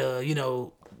 and you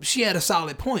know she had a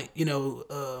solid point. You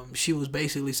know, she was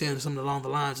basically saying something along the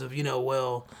lines of, you know,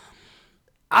 well,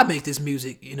 I make this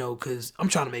music, you know, because I'm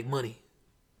trying to make money.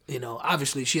 You know,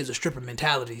 obviously she has a stripper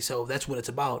mentality, so that's what it's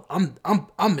about. I'm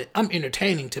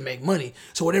entertaining to make money.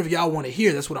 So whatever y'all want to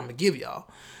hear, that's what I'm gonna give y'all.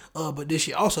 But then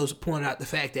she also pointed out the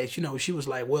fact that, you know, she was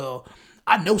like, well,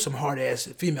 I know some hard ass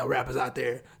female rappers out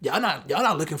there. Y'all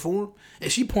not looking for them.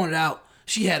 And she pointed out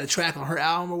she had a track on her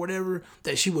album or whatever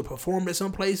that she would perform at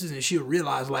some places, and she would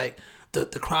realize like the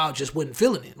crowd just wasn't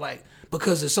feeling it, like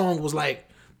because the song was like,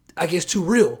 I guess, too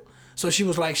real. So she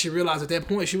was like, she realized at that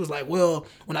point, she was like, well,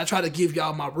 when I try to give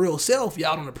y'all my real self,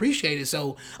 y'all don't appreciate it.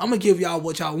 So I'm going to give y'all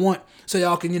what y'all want so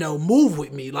y'all can, you know, move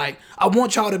with me. Like, I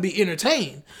want y'all to be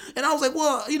entertained. And I was like,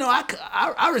 well, you know,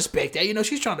 I respect that. You know,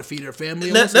 she's trying to feed her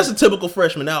family. That's a typical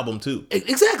freshman album, too.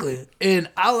 Exactly. And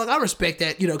I respect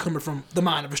that, you know, coming from the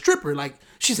mind of a stripper. Like,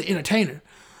 she's an entertainer.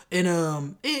 And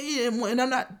I'm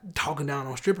not talking down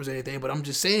on strippers or anything, but I'm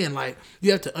just saying, like,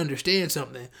 you have to understand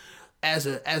something. As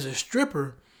a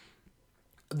stripper,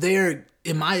 they're,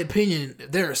 in my opinion,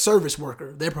 they're a service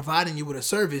worker. They're providing you with a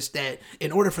service that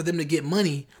in order for them to get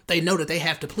money, they know that they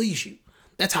have to please you.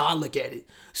 That's how I look at it.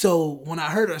 So when I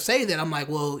heard her say that, I'm like,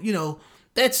 well, you know,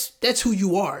 that's who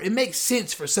you are. It makes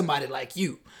sense for somebody like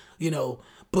you, you know.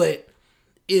 But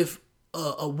if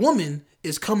a woman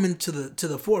is coming to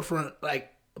the forefront,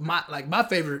 like my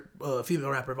favorite female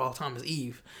rapper of all time is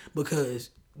Eve, because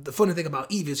the funny thing about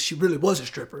Eve is she really was a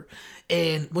stripper.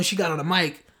 And when she got on the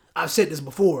mic, I've said this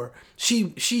before,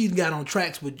 she got on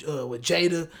tracks with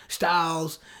Jada,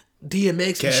 Styles,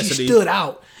 DMX, Cassidy. And she stood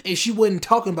out. And she wasn't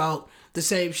talking about the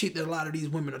same shit that a lot of these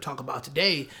women are talking about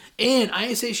today. And I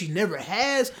ain't saying she never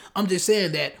has. I'm just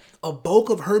saying that a bulk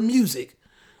of her music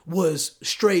was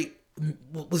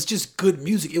just good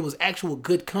music. It was actual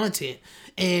good content.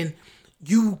 And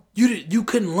you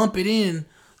couldn't lump it in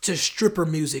to stripper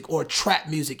music or trap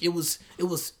music. It was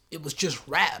just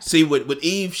rap. See, with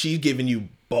Eve, she's giving you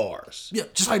bars. Yeah,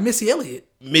 just like Missy Elliott.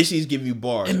 Missy's give you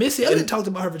bars. And Missy Elliott talked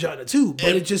about her vagina too,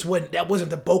 but it just wasn't. That wasn't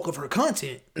the bulk of her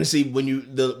content. And see,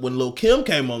 when Lil' Kim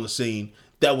came on the scene,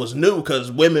 that was new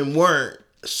because women weren't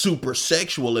super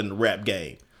sexual in the rap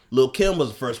game. Lil' Kim was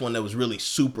the first one that was really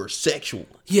super sexual.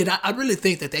 Yeah, I really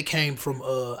think that came from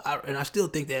and I still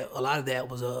think that a lot of that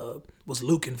was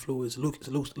Luke influence.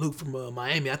 Luke from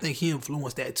Miami. I think he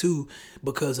influenced that too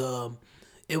because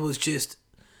it was just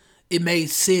it made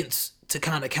sense to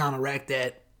kind of counteract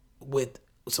that with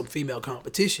some female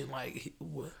competition. Like,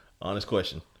 what? Honest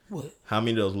question. What? How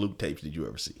many of those Luke tapes did you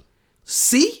ever see?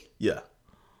 See? Yeah.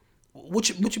 What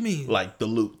you mean? Like the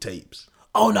Luke tapes.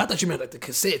 Oh, no, I thought you meant like the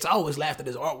cassettes. I always laughed at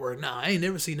his artwork. Nah, I ain't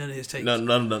never seen none of his tapes. None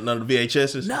of the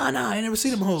VHSs? Nah, I ain't never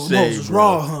seen them hoes. Say, Them hoes was bro,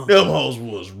 raw, huh? Them hoes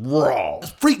was raw.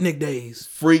 Freaknik days.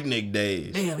 Freaknik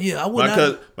days. Damn, yeah, I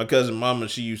wouldn't. My cousin mama,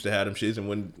 she used to have them shits, and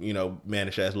when,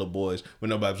 mannish ass little boys, when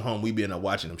nobody was home, we be in there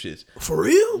watching them shits. For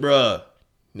real? Bruh,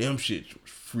 them shits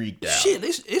was freaked out. Shit,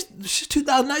 it's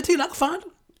 2019. I can find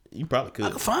them. You probably could. I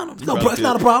can find them. You No, probably it's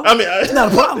not a could. problem. I mean, it's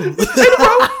not a problem. Ain't a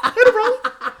problem.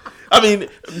 I mean,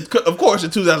 of course,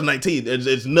 in 2019,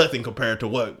 it's nothing compared to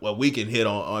what we can hit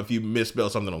on if you misspell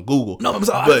something on Google. No, I'm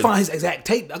sorry. I But- can find his exact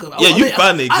tape. you can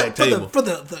find the exact table. For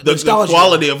the the nostalgia.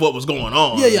 quality of what was going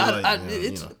on. Yeah.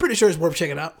 It's pretty sure it's worth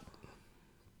checking out.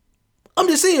 I'm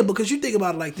just saying because you think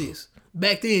about it like this.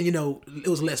 Back then, it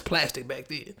was less plastic back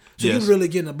then. So Yes. you're really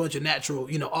getting a bunch of natural,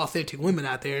 authentic women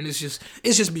out there, and it's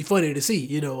just be funny to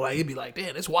see. Like it'd be like,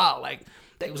 damn, it's wild. Like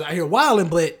they was out here wilding,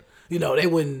 but they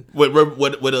wouldn't. With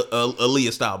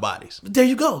Aaliyah style bodies. There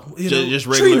you go. Just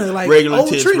regular- Trina, regular old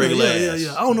tits, Trina, regular yeah, ass.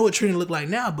 yeah. I don't know what Trina looked like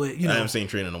now, but I haven't seen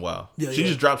Trina in a while. Yeah, she yeah.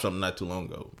 just dropped something not too long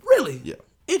ago. Really? Yeah.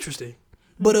 Interesting.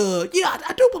 But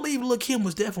I do believe Lil' Kim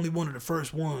was definitely one of the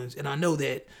first ones, and I know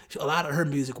that a lot of her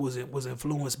music was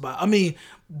influenced by. I mean,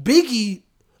 Biggie.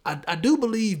 I do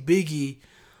believe Biggie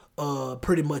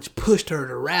pretty much pushed her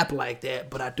to rap like that,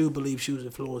 but I do believe she was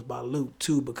influenced by Luke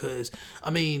too because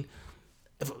I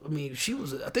think she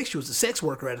was a sex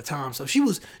worker at the time, so she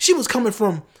was coming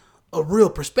from a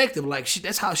real perspective. Like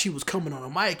that's how she was coming on a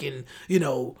mic, and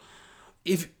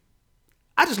if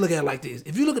I just look at it like this,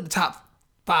 if you look at the top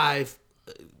 5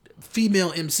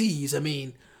 female MCs, I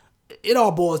mean, it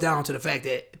all boils down to the fact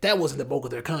that wasn't the bulk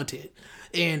of their content.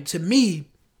 And to me,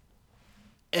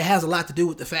 it has a lot to do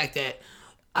with the fact that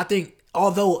I think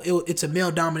although it's a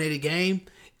male-dominated game,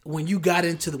 when you got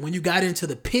into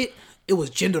the pit, it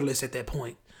was genderless at that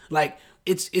point. Like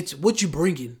it's what you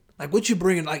bringing. Like what you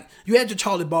bringing. Like you had your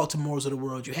Charlie Baltimores of the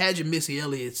world, you had your Missy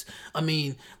Elliott's. I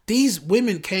mean, these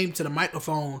women came to the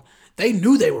microphone. They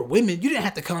knew they were women. You didn't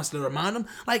have to constantly remind them.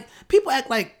 Like people act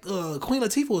like Queen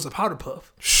Latifah was a powder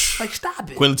puff. Like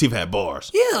stop it. Queen Latifah had bars.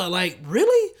 Yeah, like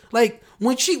really? Like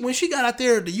when she got out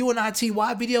there, the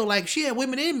UNITY video, like she had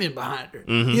women and men behind her.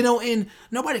 Mm-hmm. And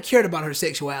nobody cared about her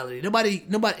sexuality. Nobody.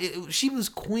 She was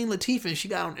Queen Latifah, and she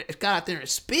got out there and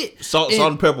spit. Salt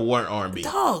and Pepper weren't R&B.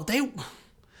 Dog,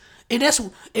 and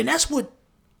that's what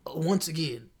once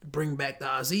again bring back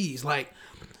the Aziz. Like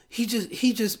he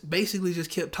just basically just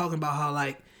kept talking about how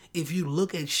like if you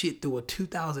look at shit through a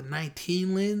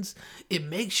 2019 lens, it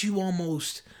makes you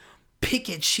almost pick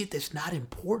at shit that's not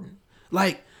important.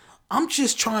 Like, I'm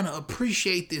just trying to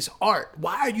appreciate this art.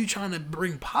 Why are you trying to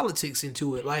bring politics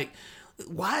into it? Like,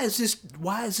 why is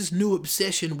this new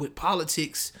obsession with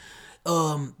politics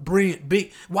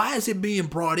why is it being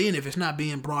brought in if it's not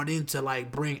being brought in to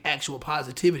like bring actual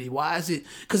positivity? Why is it?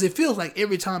 Because it feels like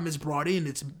every time it's brought in,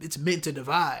 it's meant to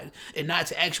divide and not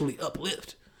to actually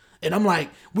uplift. And I'm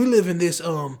like, we live in this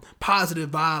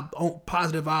positive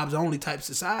vibes only type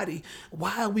society.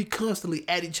 Why are we constantly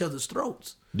at each other's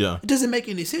throats? Yeah. It doesn't make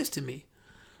any sense to me.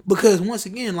 Because once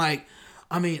again, like,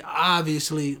 I mean,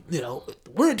 obviously,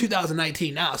 we're in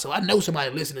 2019 now, so I know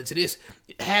somebody listening to this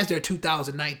has their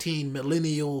 2019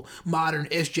 millennial modern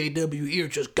SJW ear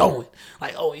just going.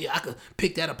 Like, oh yeah, I could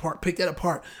pick that apart.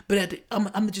 But I'm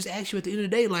gonna just ask you at the end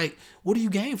of the day, like, what do you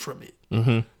gain from it?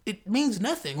 Mm-hmm. It means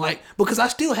nothing. Like, because I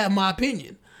still have my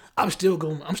opinion. I'm still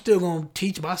gonna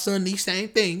teach my son these same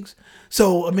things.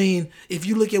 So I mean, if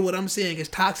you look at what I'm saying as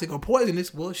toxic or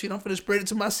poisonous, well, shit, I'm gonna spread it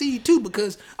to my seed too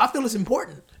because I feel it's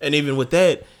important. And even with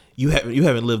that, you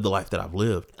haven't lived the life that I've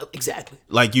lived. Exactly.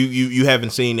 Like you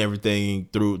haven't seen everything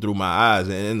through my eyes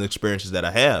and the experiences that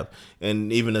I have.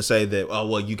 And even to say that, oh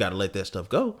well, you got to let that stuff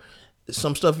go.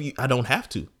 Some stuff I don't have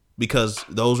to. Because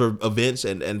those are events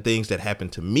and things that happen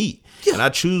to me, yeah. And I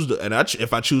choose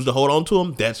if I choose to hold on to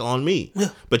them, that's on me. Yeah.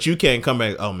 But you can't come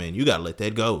back. Oh man, you gotta let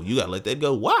that go. You gotta let that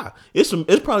go. Why? It's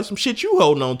probably some shit you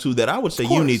holding on to that I would say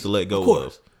you need to let go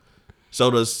of. So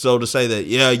to say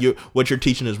that what you're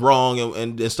teaching is wrong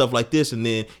and stuff like this, and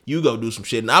then you go do some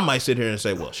shit, and I might sit here and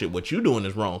say, well, shit, what you doing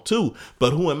is wrong too.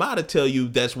 But who am I to tell you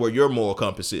that's where your moral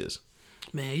compass is?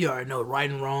 Man, you already know right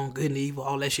and wrong, good and evil,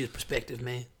 all that shit is perspective,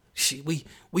 man. Shit, we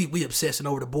obsessing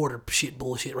over the border shit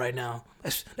bullshit right now.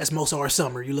 That's most of our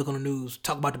summer. You look on the news,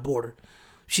 talk about the border.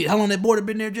 Shit, how long that border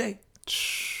been there, Jay?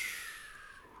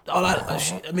 I'm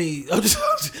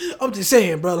just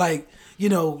saying, bro. Like, you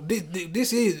know,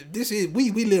 this is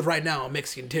we live right now on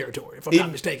Mexican territory, if I'm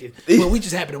not mistaken. But we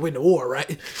just happen to win the war,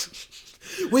 right?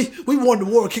 we won the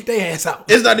war, kicked their ass out.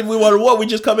 It's not even we won the war. We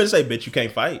just come in and say, "Bitch, you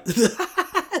can't fight."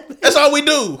 That's all we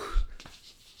do.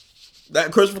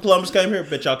 That Christopher Columbus came here,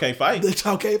 bitch, y'all can't fight. Bitch,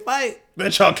 y'all can't fight.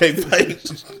 Bitch, y'all can't fight.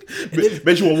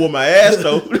 Bitch, you won't whoop my ass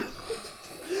though.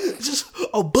 Just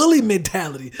a bully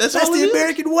mentality. That's the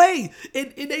American way.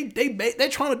 And they're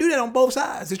trying to do that on both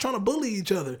sides. They're trying to bully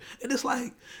each other. And it's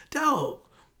like, dog,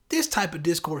 this type of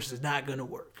discourse is not going to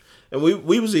work. And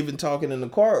we was even talking in the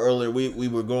car earlier. We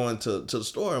were going to the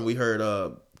store and we heard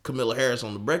Kamala Harris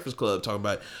on the Breakfast Club talking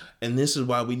about, and this is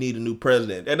why we need a new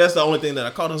president. And that's the only thing that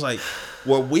I caught. I was like,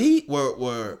 were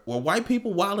white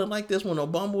people wilding like this when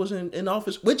Obama was in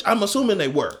office? Which I'm assuming they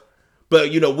were.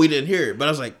 But, you know, we didn't hear it. But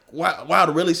I was like, wow,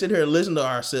 to really sit here and listen to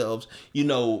ourselves, you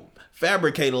know,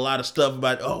 fabricate a lot of stuff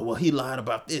about, oh, well, he lied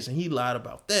about this and he lied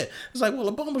about that. It's like,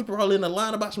 well, Obama's probably in a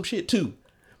line about some shit too.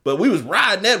 But we was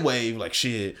riding that wave like,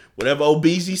 shit, whatever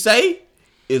OBZ say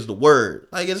is the word.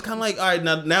 Like, it's kind of like, all right,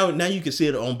 now you can see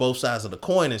it on both sides of the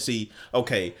coin and see,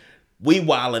 okay, we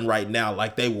wilding right now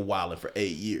like they were wilding for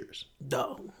 8 years.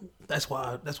 No, that's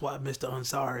why Mr.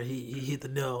 Ansari, he hit the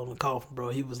nail on the coffin, bro.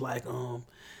 He was like,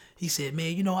 he said,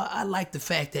 man, you know, I like the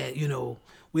fact that, you know,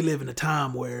 we live in a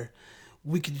time where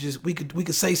we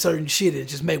could say certain shit and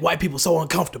just make white people so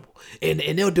uncomfortable, and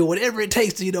they'll do whatever it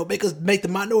takes to, you know, make the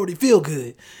minority feel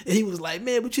good. And he was like,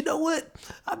 man, but you know what?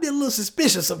 I've been a little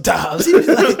suspicious sometimes. He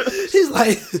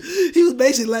was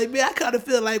basically like, man, I kind of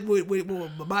feel like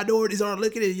when minorities are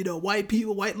looking at, you know, white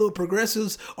people, white little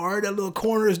progressives are in that little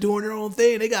corners doing their own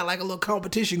thing. They got like a little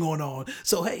competition going on.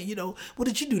 So hey, you know, what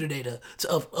did you do today to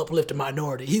uplift the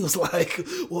minority? He was like,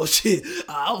 well, shit,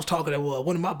 I was talking to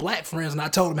one of my black friends, and I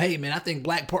told him, hey, man, I think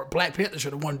Black Panther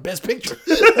should have won Best Picture.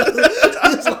 He was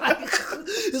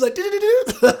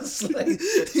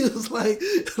like,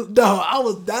 no, I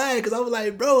was dying because I was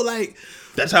like, bro, like,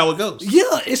 that's how it goes.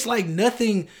 Yeah, it's like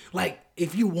nothing. Like,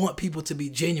 if you want people to be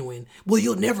genuine, well,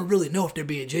 you'll never really know if they're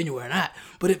being genuine or not.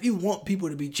 But if you want people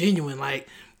to be genuine, like,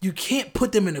 you can't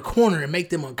put them in a corner and make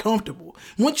them uncomfortable.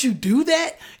 Once you do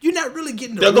that, you're not really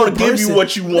getting the They're going to give you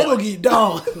what you want. They're going to give you,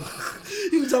 dog.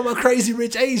 He was talking about Crazy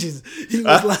Rich Asians. He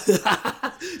was like,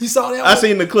 you saw that one? I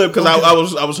seen the clip because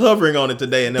I was hovering on it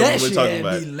today, and then we were talking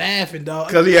about it. That shit had me laughing, dog.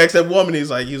 Because he asked that woman,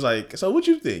 he's like, so what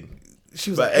you think?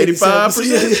 She was about like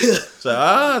 85%. So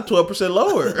 12%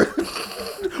 lower.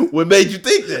 What made you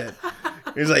think that?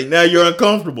 He's like, now you're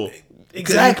uncomfortable.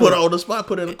 Exactly. You put it on the spot,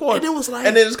 put it in the corner. And it was like,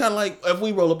 and then it's kind of like if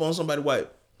we roll up on somebody white.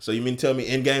 So you mean to tell me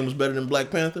Endgame was better than Black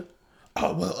Panther?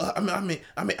 Oh well, I mean,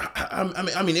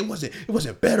 it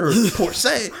wasn't better per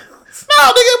se. No,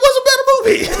 nigga, it was a better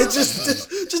movie.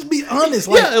 just be honest.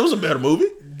 Like, yeah, it was a better movie.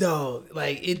 No,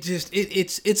 like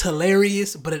it's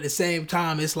hilarious, but at the same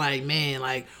time, it's like, man,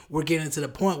 like we're getting to the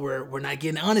point where we're not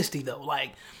getting honesty though.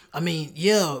 Like, I mean,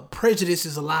 yeah, prejudice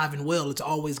is alive and well. It's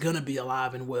always gonna be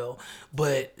alive and well,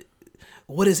 but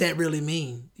what does that really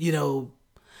mean? You know,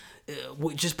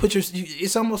 just put your.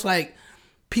 It's almost like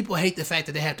people hate the fact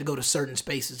that they have to go to certain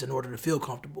spaces in order to feel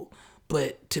comfortable.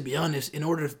 But to be honest, in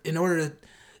order to,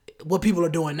 what people are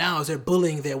doing now is they're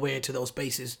bullying their way into those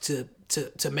spaces to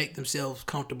make themselves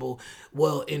comfortable.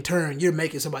 Well, in turn, you're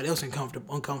making somebody else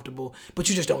uncomfortable, but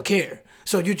you just don't care.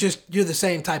 So you're the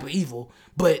same type of evil,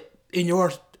 but in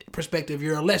your perspective,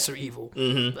 you're a lesser evil.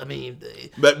 Mm-hmm. I mean,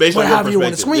 but based on however you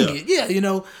want to swing yeah. it, yeah, you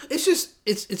know,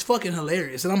 it's fucking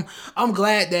hilarious, and I'm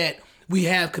glad that we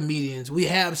have comedians, we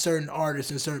have certain artists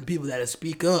and certain people that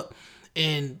speak up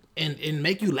and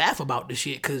make you laugh about the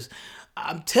shit. Because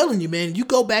I'm telling you, man, you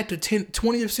go back to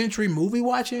 20th century movie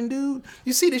watching, dude.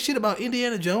 You see this shit about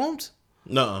Indiana Jones?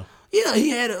 No. Yeah,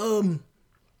 he had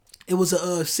it was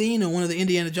a scene in one of the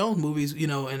Indiana Jones movies, you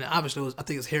know, and obviously I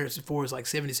think it's Harrison Ford's like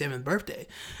 77th birthday,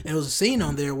 and it was a scene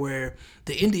on there where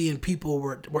the Indian people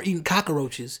were eating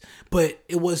cockroaches, but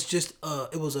it was just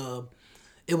it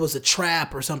was a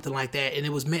trap or something like that, and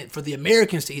it was meant for the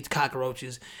Americans to eat the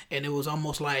cockroaches, and it was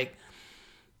almost like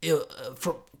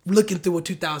for looking through a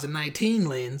 2019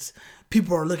 lens,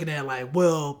 people are looking at it like,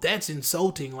 well, that's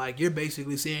insulting. Like, you're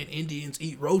basically saying Indians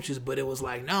eat roaches, but it was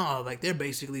like, no, like they're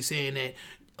basically saying that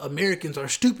Americans are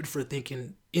stupid for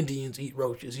thinking Indians eat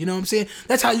roaches. You know what I'm saying?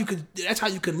 That's how you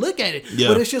could look at it. Yeah.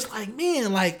 But it's just like,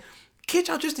 man, like, can't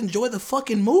y'all just enjoy the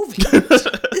fucking movie?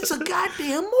 It's a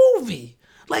goddamn movie.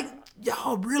 Like,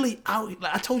 y'all really out.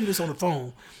 Like, I told you this on the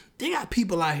phone. They got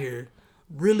people out here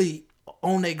really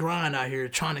on their grind out here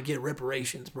trying to get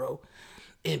reparations, bro.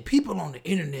 And people on the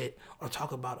internet are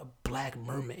talking about a black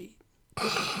mermaid.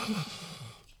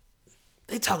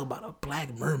 They talk about a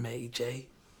black mermaid, Jay.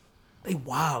 They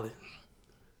wildin'.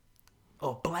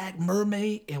 A black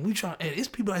mermaid, and it's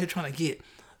people out here trying to get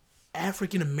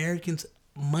African Americans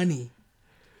money.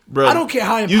 Bro, I don't care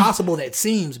how impossible that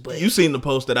seems, but You seen the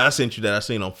post that I sent you that I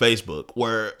seen on Facebook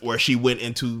where she went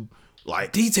into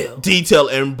like detail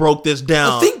and broke this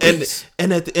down.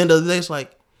 And at the end of the day, it's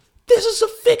like, this is a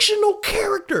fictional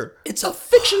character. It's a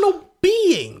fictional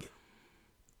being.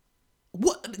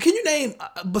 What can you name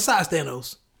besides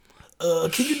Thanos?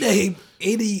 Can you name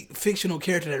any fictional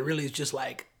character that really is just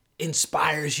like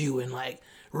inspires you and like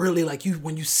really like you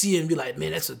when you see it and be like,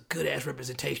 man, that's a good ass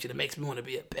representation. It makes me want to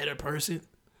be a better person.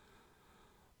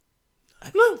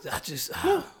 Look,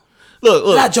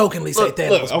 not jokingly say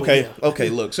Thanos. Look, okay.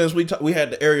 Look, since we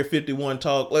had the Area 51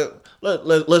 talk,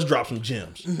 let's drop some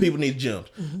gems. Mm-hmm. People need gems.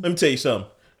 Let me tell you something.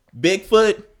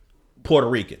 Bigfoot, Puerto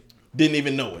Rican. Didn't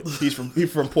even know it. He's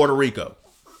from Puerto Rico.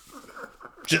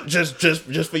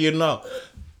 Just for you to know,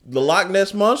 the Loch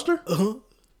Ness monster,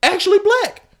 actually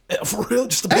black. For real,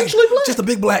 just a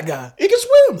big black guy. He can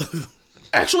swim.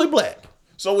 Actually black.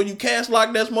 So when you cast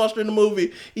Loch Ness monster in the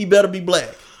movie, he better be black.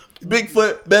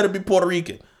 Bigfoot better be Puerto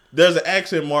Rican. There's an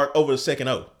accent mark over the second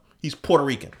O. He's Puerto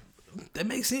Rican. That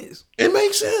makes sense. It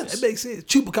makes sense. That makes sense.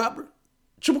 Chupacabra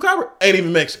ain't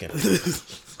even Mexican.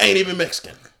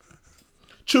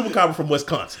 Chupacabra from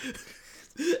Wisconsin.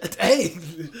 Hey,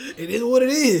 it is what it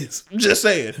is. Just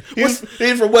saying. He's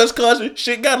from Wisconsin.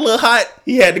 Shit got a little hot.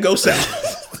 He had to go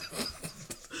south.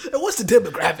 And what's the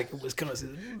demographic in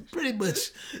Wisconsin? Pretty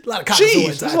much a lot of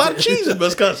cheese. There's a lot of cheese in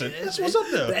Wisconsin. That's what's up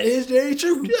there. That is very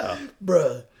true. Yeah.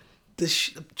 Bruh.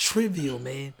 Trivial,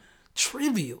 man.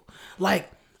 Trivial.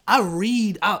 Like, I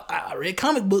read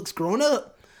comic books growing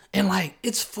up, and like,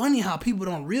 it's funny how people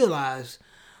don't realize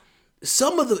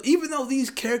even though these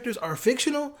characters are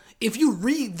fictional, if you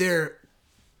read their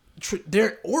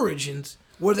origins,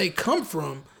 where they come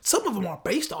from, some of them are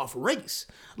based off race.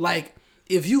 Like,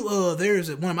 if you there's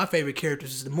one of my favorite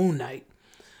characters is the Moon Knight.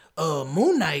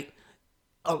 Moon Knight,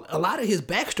 a lot of his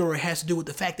backstory has to do with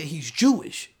the fact that he's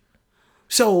Jewish.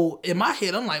 So in my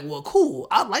head, I'm like, well, cool.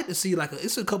 I'd like to see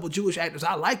it's a couple Jewish actors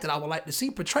I like that I would like to see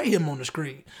portray him on the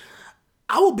screen.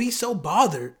 I would be so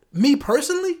bothered, me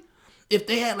personally, if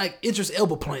they had like Idris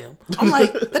Elba play him. I'm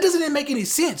like, that doesn't even make any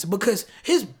sense because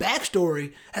his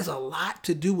backstory has a lot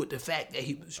to do with the fact that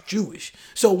he was Jewish.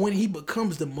 So when he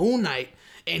becomes the Moon Knight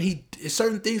and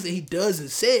certain things that he does and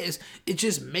says, it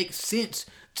just makes sense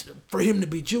for him to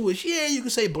be Jewish. Yeah, you can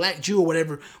say black Jew or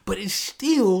whatever, but it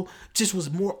still just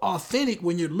was more authentic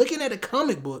when you're looking at a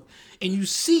comic book and you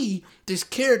see this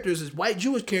white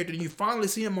Jewish character, and you finally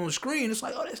see him on screen. It's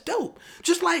like, oh, that's dope.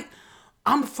 Just like,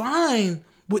 I'm fine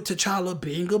with T'Challa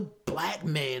being a black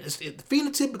man.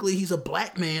 Phenotypically, he's a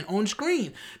black man on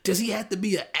screen. Does he have to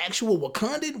be an actual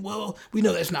Wakandan? Well, we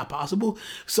know that's not possible.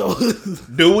 So,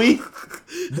 do we?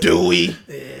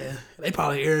 Yeah, they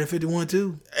probably Area 51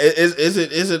 too. Is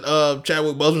it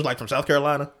Chadwick Boseman's like from South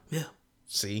Carolina? Yeah.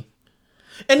 See,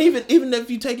 and even if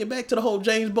you take it back to the whole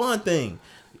James Bond thing,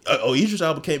 Idris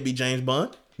Elba can't be James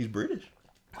Bond. He's British.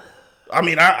 I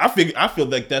mean, I feel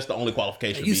like that's the only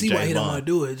qualification. You see James why he don't Bond. want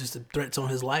to do it? Just the threats on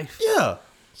his life. Yeah,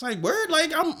 it's like word.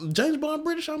 Like, I'm James Bond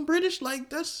British. I'm British. Like,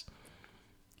 that's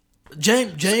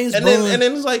James and Bond. And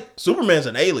then it's like Superman's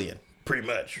an alien, pretty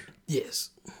much.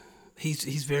 Yes,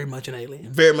 he's very much an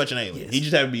alien. Very much an alien. Yes. He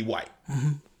just had to be white.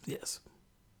 Mm-hmm. Yes.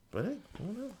 But hey,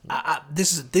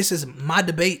 this is my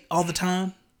debate all the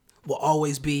time. Will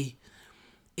always be,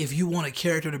 if you want a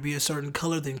character to be a certain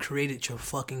color, then create it your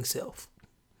fucking self.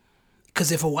 Because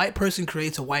if a white person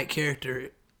creates a white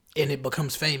character and it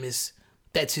becomes famous,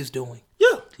 that's his doing.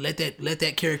 Yeah. Let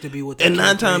that character be what that and 9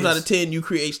 character times is. out of 10, you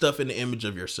create stuff in the image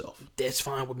of yourself. That's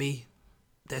fine with me.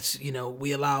 That's,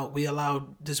 we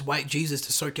allowed this white Jesus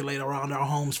to circulate around our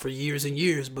homes for years and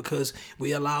years because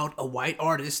we allowed a white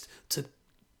artist to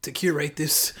curate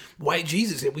this white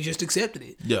Jesus and we just accepted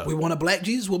it. Yeah. We want a black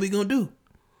Jesus, what we gonna do?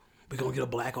 We're gonna get a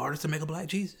black artist to make a black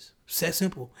Jesus. It's that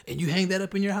simple. And you hang that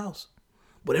up in your house.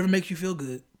 Whatever makes you feel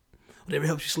good. Whatever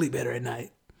helps you sleep better at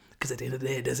night. Because at the end of the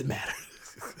day, it doesn't matter.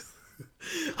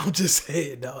 I'm just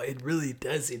saying, no, it really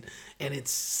doesn't. And it's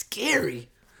scary.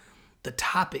 The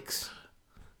topics.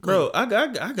 Bro, I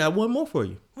got one more for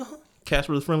you.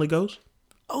 Casper the Friendly Ghost.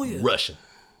 Oh yeah, Russian.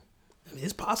 I mean,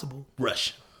 it's possible.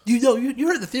 Russian. You know, you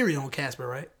heard the theory on Casper,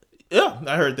 right? Yeah,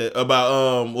 I heard that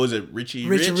about what was it Richie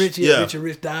Rich? Yeah, Richie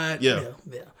Rich died. Yeah.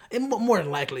 And more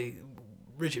than likely,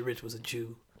 Richie Rich was a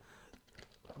Jew.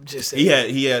 Just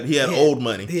saying. He had old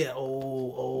money. Yeah,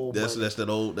 old. That's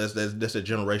money. that's a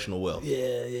generational wealth.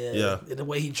 Yeah. And the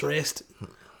way he dressed,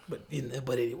 but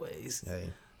anyways, Hey.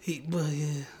 he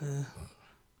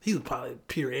was probably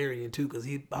pure Aryan too, because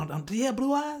did he have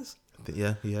blue eyes?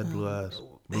 Yeah, he had blue eyes.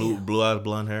 man. Blue eyes,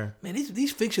 blonde hair. Man,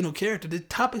 these fictional characters, the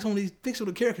topics on these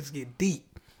fictional characters get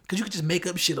deep, because you can just make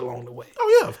up shit along the way.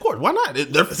 Oh yeah, of course. Why not?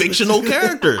 They're fictional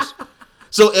characters.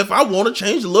 So if I want to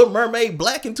change the Little Mermaid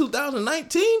black in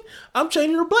 2019, I'm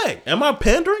changing her black. Am I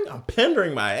pandering? I'm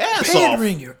pandering my ass off.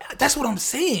 That's what I'm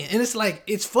saying. And it's like,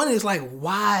 it's funny. It's like,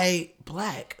 why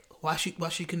black? Why she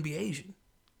couldn't be Asian?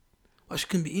 Why she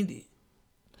couldn't be Indian?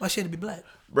 Why she had to be black?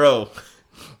 Bro.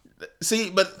 See,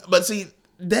 but see,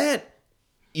 that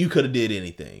you could have did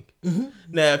anything. Mm-hmm.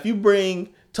 Now, if you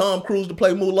bring Tom Cruise to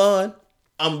play Mulan,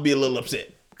 I'm gonna be a little upset.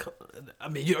 I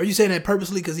mean, are you saying that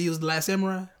purposely because he was the last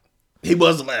samurai? He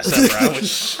was the last samurai.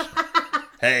 Which,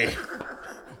 hey,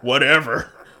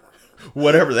 whatever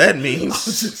that means. I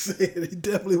was just saying, he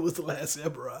definitely was the last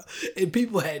samurai, and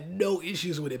people had no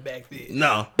issues with it back then.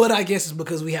 No, but I guess it's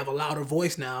because we have a louder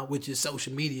voice now, which is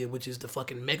social media, which is the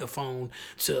fucking megaphone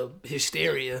to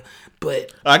hysteria.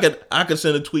 But I could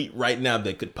send a tweet right now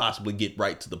that could possibly get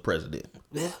right to the president.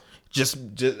 Yeah.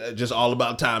 Just all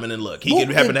about timing and luck. He could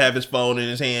happen to have his phone in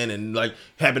his hand and like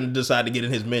happen to decide to get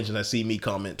in his mentions and see me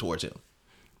comment towards him.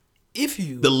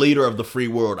 The leader of the free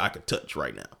world I could touch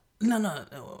right now.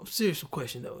 No. Serious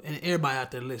question though, and everybody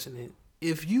out there listening,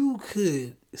 if you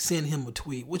could send him a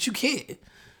tweet, which you can,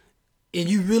 and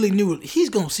you really knew he's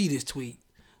gonna see this tweet,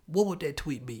 what would that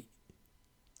tweet be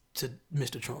to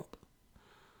Mr. Trump?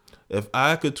 If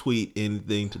I could tweet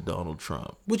anything to Donald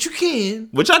Trump, which you can,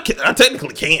 I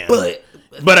technically can, but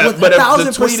if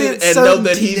the tweet it and know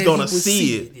that he's gonna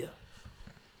see it, yeah.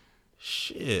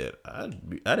 Shit,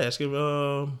 I'd ask him,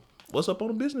 what's up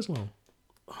on a business loan?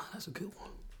 Oh, that's a good one.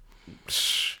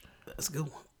 That's a good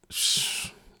one.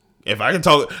 If I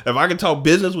can talk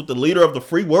business with the leader of the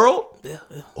free world, yeah.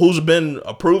 Who's been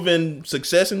a proven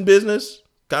success in business,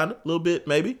 kind of, a little bit,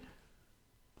 maybe.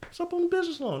 What's up on the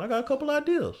business loan? I got a couple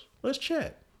ideas. Let's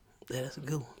chat. Yeah, that's a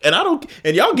good one.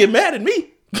 And y'all get mad at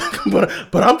me, but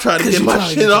I'm trying to get my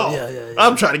shit off. Yeah.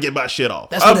 I'm trying to get my shit off.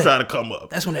 I'm trying to come up.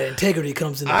 That's when that integrity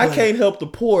comes in. I can't help the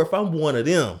poor if I'm one of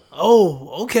them.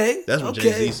 Oh, okay. That's what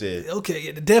Jay-Z said. Okay,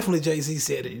 yeah, definitely Jay-Z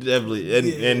said it. Definitely,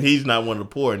 and he's not one of the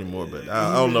poor anymore. But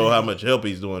I don't know how much help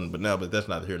he's doing. But that's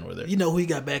not here nor there. You know who he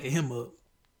got backing him up?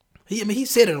 He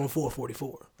said it on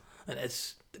 444, and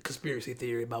that's the conspiracy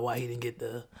theory about why he didn't get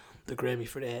the Grammy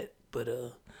for that. But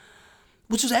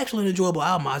which was actually an enjoyable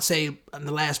album. I'd say in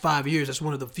the last 5 years, that's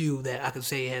one of the few that I could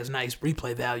say has nice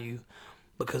replay value,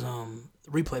 because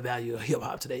replay value of hip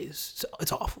hop today it's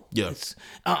awful. Yeah,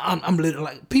 I'm literally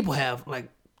like, people have like,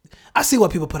 I see why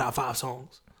people put out 5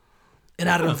 songs, and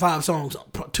out of the 5 songs,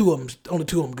 only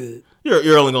two of them good.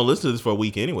 You're only gonna listen to this for a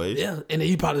week anyways. Yeah, and then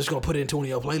you probably just gonna put it into one of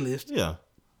your playlists. Yeah.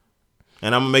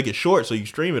 And I'm gonna make it short so you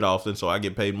stream it often, so I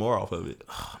get paid more off of it.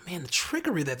 Oh man, the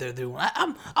trickery that they're doing!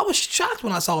 I was shocked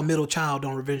when I saw Middle Child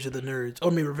on Revenge of the Nerds,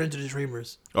 Revenge of the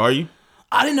Dreamers. Are you?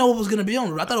 I didn't know what was gonna be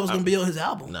on. I thought it was gonna be on his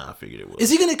album. Nah, I figured it was.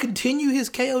 Is he gonna continue his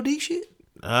KOD shit?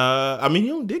 I mean,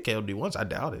 he only did KOD once. I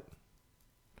doubt it.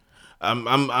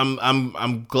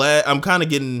 I'm glad. I'm kind of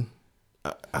getting.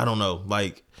 I don't know,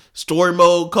 like story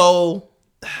mode Cole.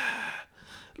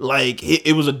 Like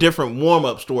it was a different warm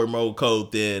up story mode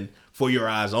code than For Your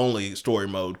Eyes Only story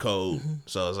mode code. Mm-hmm.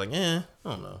 So I was like, I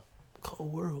don't know.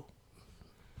 Cold World.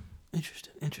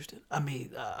 Interesting. I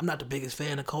mean, I'm not the biggest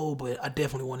fan of Cole, but I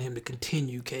definitely want him to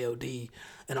continue KOD.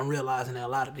 And I'm realizing that a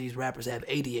lot of these rappers have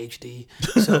ADHD,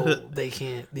 so they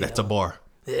can't. That's a bar.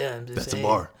 Yeah, I'm just saying. That's a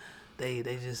bar. They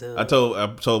just. I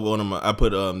told one of my. I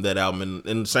put that album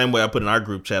in the same way I put in our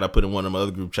group chat. I put in one of my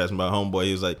other group chats. My homeboy,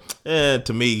 he was like,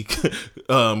 to me,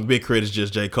 Big Crit is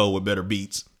just J. Cole with better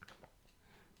beats.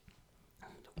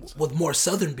 With more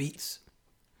southern beats.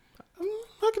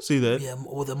 I can see that. Yeah,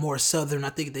 with a more southern. I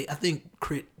think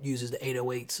Crit uses the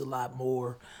 808s a lot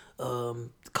more.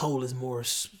 Cole is more,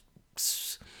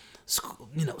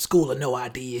 School of No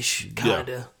ID-ish kind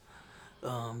of.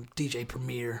 Yeah. DJ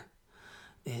Premier,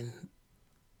 and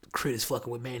Crit is fucking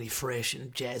with Manny Fresh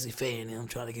and Jazzy Faye and them,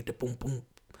 trying to get the boom boom.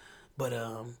 But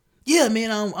yeah, man,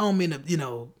 I don't mean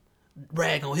to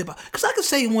rag on hip hop, because I could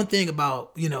say one thing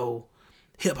about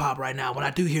hip hop right now when I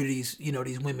do hear these female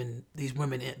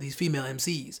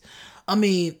MCs. I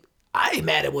mean, I ain't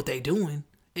mad at what they doing.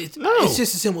 It's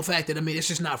just a simple fact that it's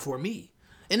just not for me,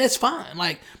 and that's fine.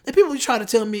 Like, if people try to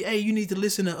tell me, hey, you need to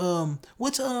listen to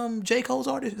what's J. Cole's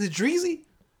artist? Is it Dreezy?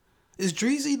 Is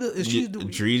Dreezy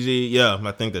Dreezy? Yeah,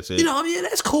 I think that's it. You know,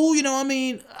 that's cool. You know,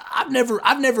 I've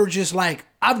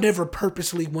never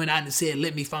purposely went out and said,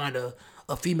 let me find a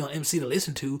female MC to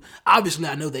listen to. Obviously,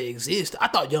 I know they exist. I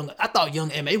thought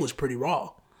young MA was pretty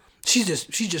raw. She's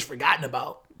just forgotten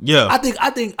about. Yeah, I think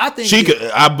she could.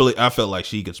 I felt like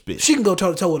she could spit. She can go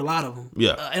toe to toe with a lot of them.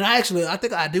 Yeah, and I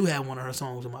think I do have one of her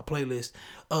songs on my playlist.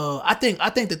 I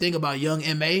think the thing about Young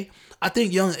MA, I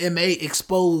think Young MA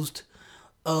exposed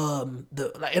and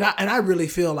I really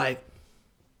feel like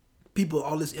people,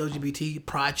 all this LGBT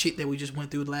pride shit that we just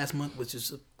went through last month, which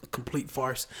is a complete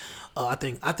farce. I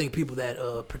think people that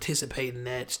participate in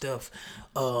that stuff,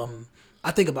 I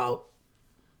think about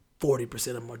 40%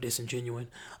 of them are disingenuous.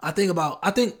 I think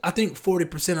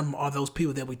 40% of them are those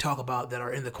people that we talk about that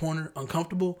are in the corner,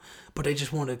 uncomfortable, but they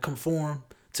just want to conform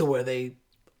to where they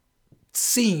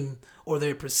seem or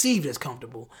they're perceived as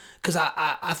comfortable. Because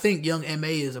I think Young MA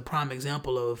is a prime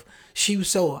example of, she was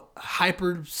so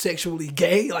hyper sexually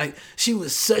gay, like she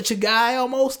was such a guy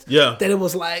almost, that it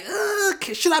was like,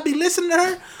 should I be listening to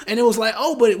her? And it was like,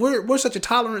 oh, but we're such a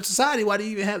tolerant society, why do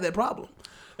you even have that problem?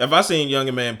 If I seen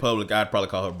Young MA in public, I'd probably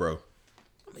call her bro.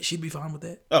 She'd be fine with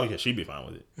that. Oh yeah, she'd be fine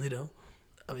with it. You know,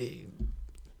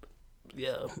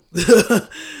 yeah.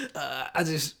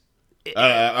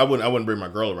 I wouldn't bring my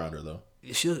girl around her though.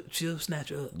 She'll snatch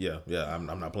her up. Yeah. I'm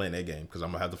not playing that game because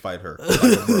I'm gonna have to fight her. Like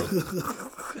her bro.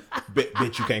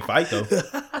 Bitch, you can't fight though.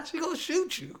 She gonna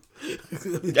shoot you.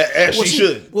 As she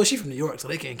should. Well, she's from New York, so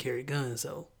they can't carry guns.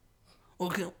 So, I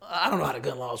don't know how the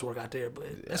gun laws work out there,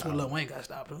 but that's where Lil Wayne got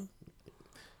stopped, huh?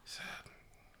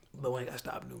 Lil Wayne got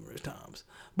stopped numerous times.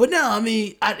 But no,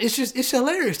 it's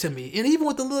hilarious to me. And even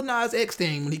with the Lil Nas X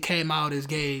thing, when he came out as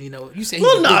gay, you say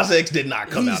Lil Nas X did not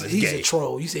come out as gay. He's a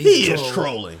troll. You say he is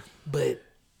trolling. But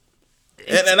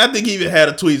and I think he even had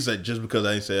a tweet that just because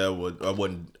I didn't say I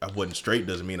wasn't straight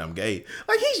doesn't mean I'm gay.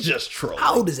 Like, he's just trolling.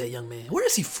 How old is that young man? Where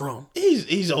is he from?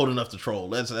 He's old enough to troll.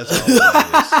 That's all it is.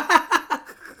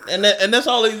 and that's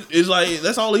all he is like.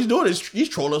 That's all he's doing is he's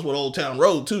trolling us with Old Town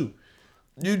Road too.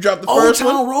 You dropped the first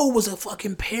one. Old Town Road was a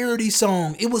fucking parody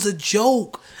song. It was a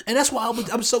joke, and that's why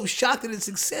I'm so shocked at its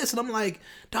success. And I'm like,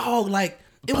 dog, like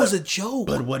it was a joke.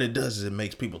 But what it does is it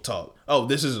makes people talk. Oh,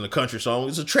 this isn't a country song.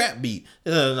 It's a trap beat.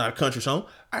 It's not a country song.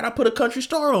 All right, I put a country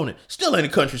star on it. Still ain't a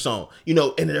country song. And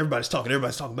then everybody's talking.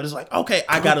 But it's like, okay,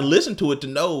 I got to listen to it to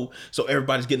know. So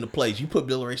everybody's getting the plays. You put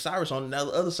Billy Ray Cyrus on, and now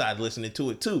the other side listening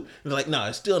to it too. It's like, nah,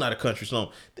 it's still not a country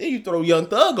song. Then you throw Young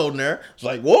Thug on there. It's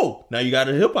like, whoa, now you got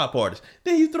a hip hop artist.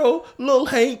 Then you throw Lil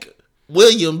Hank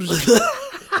Williams.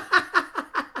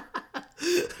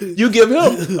 You give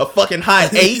him a fucking high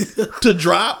 8 to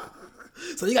drop.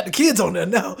 So you got the kids on there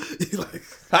now. Like,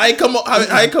 I ain't come up.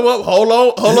 Hold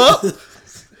up.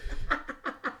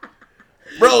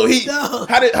 Bro,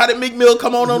 how did Meek Mill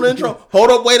come on the intro? Hold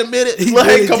up, wait a minute.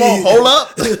 Hey, come on, hold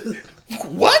up.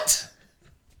 What?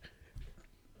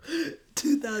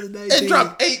 2019. It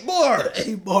dropped 8 bars.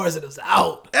 8 bars and it was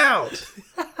out.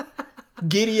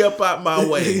 Giddy up out my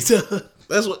way.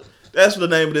 That's the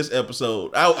name of this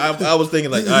episode. I was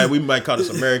thinking like, all right, we might call this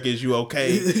Americans. You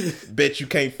okay? Bet you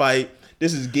can't fight.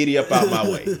 This is Giddy up out my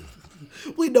way.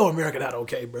 We know America not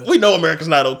okay, bro. We know America's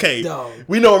not okay. No.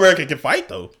 We know America can fight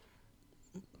though.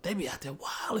 They be out there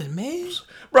wilding, man.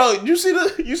 Bro, you see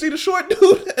the short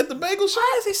dude at the bagel shop?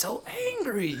 Why is he so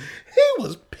angry? He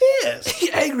was pissed.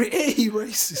 He angry and he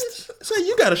racist. So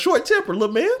you got a short temper,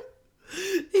 little man.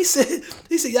 He said,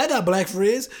 yeah, I got black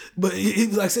friends, but he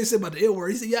was like, say something about the L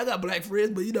word. He said, yeah, I got black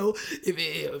friends, but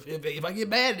if I get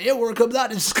mad, the L word comes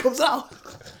out, it just comes out.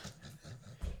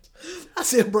 I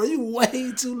said, bro, you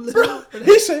way too little. Bro,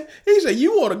 he said,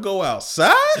 you want to go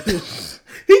outside?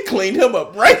 He cleaned him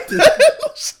up right there in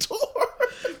the store.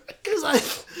 He's like,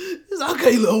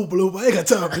 okay, little blue, I ain't got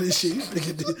time for this shit.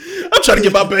 I'm trying to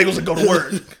get my bagels and go to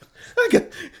work.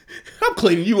 I'm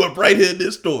cleaning you up right here in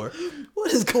this store.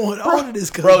 What is going on in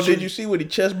this country? Bro, did you see when he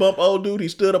chest bumped old dude? He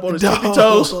stood up on his tippy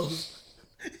toes.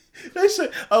 They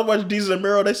said, I was watching Diesel and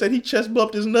Mero. They said he chest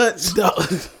bumped his nuts.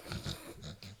 Dog.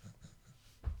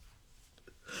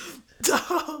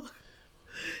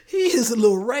 He is a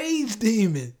little rage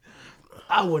demon.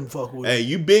 I wouldn't fuck with him. Hey,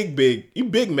 you big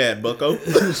mad, bucko.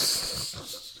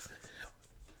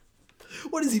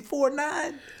 What is he,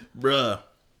 4'9"? Bruh.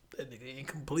 That nigga ain't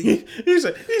complete. He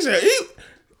said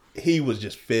he was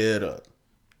just fed up.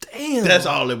 Damn. That's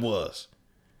all it was.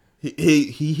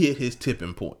 he hit his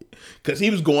tipping point because he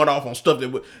was going off on stuff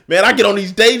that man. I get on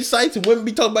these dating sites and women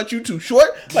be talking about you too short.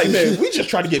 Like, man, we just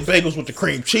try to get bagels with the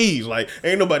cream cheese. Like,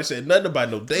 ain't nobody said nothing about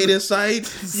no dating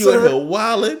site. You in here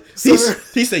wilding. He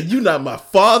said, you not my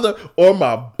father or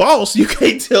my boss. You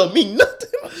can't tell me nothing.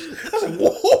 I said,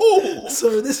 whoa,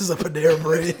 sir, this is a Panera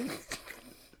Bread.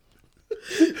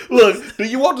 Look, do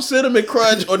you want the cinnamon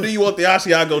crunch or do you want the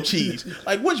Asiago cheese?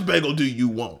 Like, which bagel do you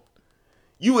want?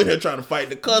 You in here trying to fight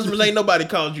the customers. Ain't nobody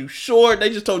called you short. They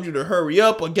just told you to hurry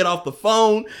up or get off the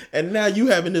phone. And now you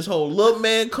having this whole little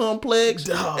man complex.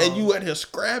 Dog. And you out here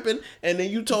scrapping. And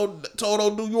then you told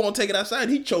old dude you want to take it outside.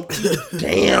 He choked you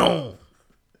down.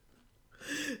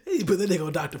 He put that nigga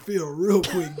on Dr. Phil real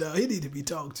quick, dog. He need to be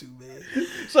talked to, man.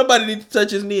 Somebody need to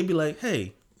touch his knee and be like,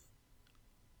 hey,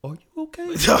 are you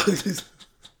okay?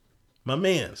 My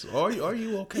mans, are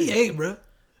you okay? He ain't, bro.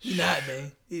 He not,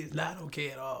 man. He is not okay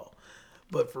at all.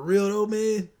 But for real though,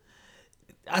 man,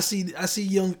 I see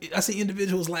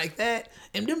individuals like that,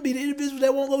 and them be the individuals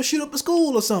that won't go shoot up a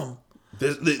school or something.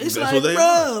 It's that's like, what they bro,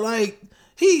 are. like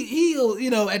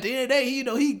he'll, at the end of the day,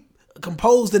 he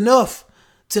composed enough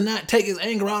to not take his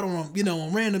anger out on,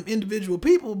 on random individual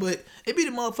people, but it be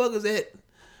the motherfuckers that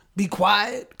be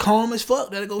quiet, calm as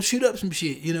fuck, that'll go shoot up some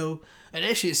shit, and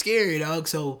that shit's scary, dog.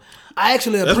 So I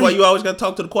actually That's why you always got to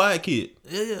talk to the quiet kid.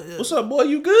 Yeah. What's up, boy?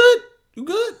 You good? You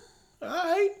good? All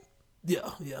right. Yeah.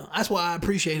 That's why I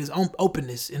appreciate his own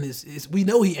openness and his. We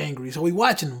know he angry, so we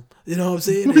watching him. You know what I'm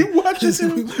saying? We watching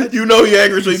him. You know he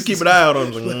angry, so you keep an eye out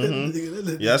on him.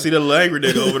 Like, Yeah, I see that little angry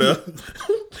nigga over there.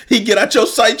 He get out your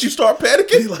sight, you start panicking.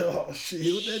 He's like, oh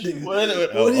shit, what that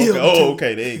nigga?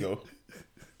 Okay, there you go.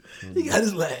 He got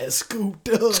his last scooped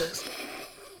up.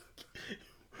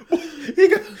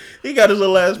 He got his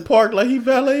little ass parked like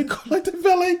the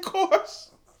valet cars.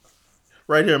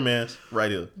 Right here, man. Right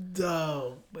here.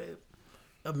 Dog, man.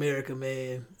 America,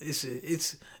 man. It's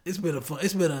been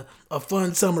a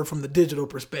fun summer from the digital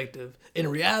perspective. In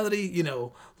reality,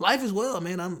 life is well,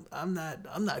 man. I'm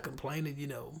not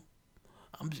complaining,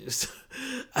 I'm just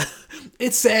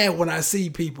it's sad when I see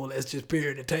people that's just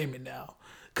pure entertainment now.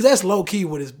 Cause that's low key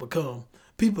what it's become.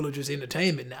 People are just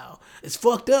entertainment now. It's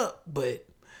fucked up, but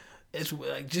it's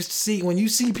like just when you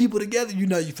see people together, you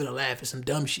finna laugh at some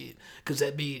dumb shit. Cause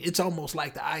it's almost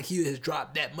like the IQ has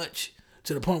dropped that much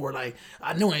to the point where like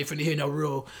I know I ain't finna hear no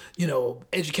real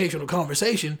educational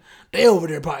conversation. They over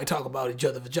there probably talk about each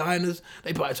other vaginas.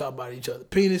 They probably talk about each other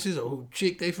penises or what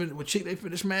chick they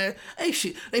finna smash. Hey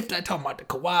shit, they talking about the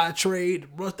Kawhi trade.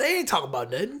 They ain't talking about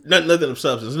nothing. Nothing of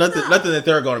substance. Nothing that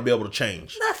they're gonna be able to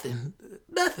change. Nothing.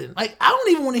 Like, I don't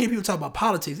even want to hear people talk about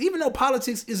politics. Even though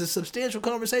politics is a substantial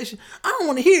conversation, I don't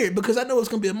want to hear it because I know it's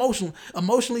going to be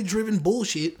emotionally driven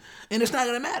bullshit, and it's not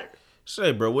going to matter.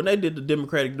 Say, bro, when they did the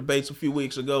Democratic debates a few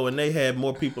weeks ago and they had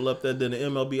more people up there than the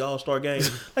MLB All-Star Game,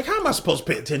 like, how am I supposed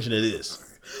to pay attention to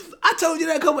this? I told you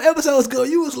that a couple episodes ago.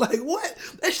 You was like, what?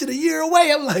 That shit a year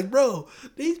away. I'm like, bro,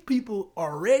 these people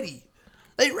are ready.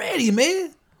 They ready,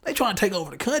 man. They trying to take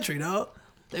over the country, dog.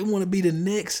 They want to be the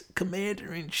next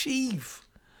commander-in-chief.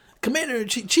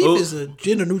 Commander-in-chief is a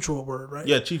gender-neutral word, right?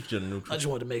 Yeah, chief gender-neutral. I just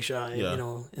wanted to make sure I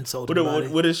ain't, insulted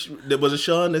What was it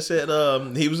Sean that said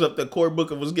he was up there Cory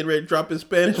Booker was getting ready to drop in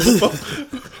Spanish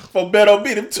before Beto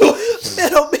beat him to it.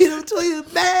 Beto beat him to you,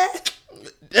 man.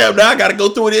 Damn, now I got to go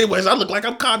through it anyways. I look like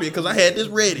I'm copying because I had this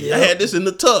ready. Yep. I had this in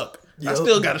the tuck. Yep. I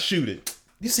still got to shoot it.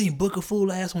 You seen Booker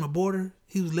fool ass on the border?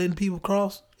 He was letting people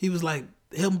cross. He was like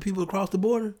helping people across the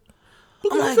border.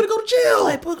 Booker, I'm finna go to jail. I'm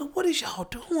like, Booker, what is y'all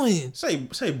doing?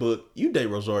 Say, Book, you date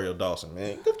Rosario Dawson,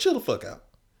 man. Go chill the fuck out.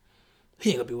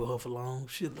 He ain't gonna be with her for long.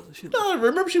 No,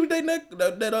 remember she was dating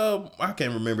that I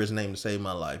can't remember his name to save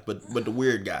my life, but the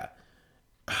weird guy.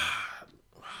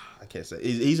 I can't say.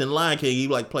 He's in Lion King. He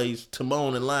like plays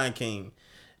Timon in Lion King.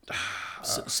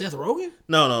 Seth Rogen?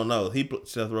 No.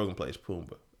 Seth Rogen plays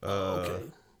Pumbaa. Okay.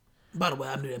 By the way,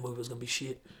 I knew that movie was gonna be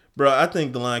shit. Bro, I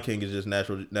think The Lion King is just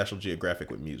National Geographic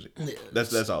with music. Yeah,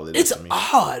 that's all it is. It's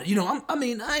odd, I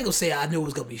ain't gonna say I knew it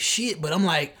was gonna be shit, but I'm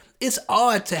like, it's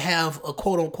odd to have a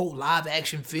quote unquote live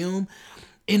action film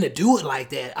and to do it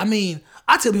like that. I mean,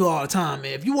 I tell people all the time,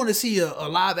 man, if you want to see a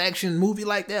live action movie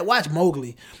like that, watch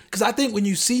Mowgli, because I think when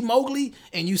you see Mowgli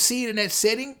and you see it in that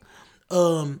setting,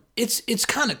 it's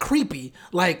kind of creepy.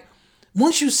 Like,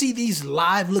 once you see these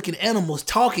live-looking animals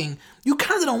talking, you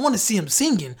kind of don't want to see them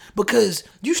singing because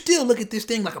you still look at this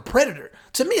thing like a predator.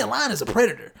 To me, a lion is a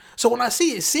predator. So when I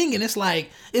see it singing,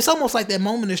 it's almost like that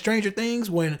moment in Stranger Things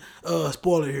when,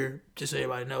 spoiler here, just so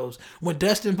everybody knows, when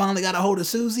Dustin finally got a hold of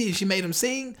Susie and she made him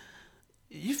sing.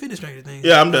 You finished Stranger Things?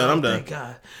 Yeah, I'm done. I'm done. Thank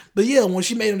God. But yeah, when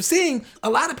she made him sing, a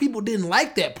lot of people didn't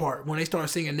like that part when they started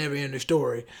singing "Never Ending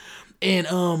Story," and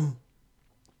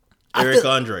Eric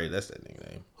Andre, that's that nigga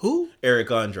name. who?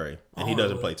 Eric Andre, and he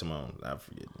doesn't play Timon. I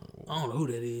forget. I don't know who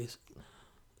that is.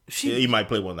 He might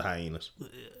play one of the hyenas. I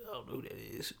don't know who that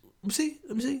is. Let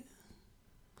me see.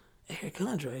 Eric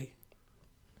Andre.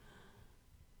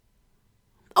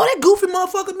 Oh, that goofy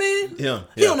motherfucker, man. Yeah,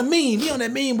 He yeah. on the meme. He on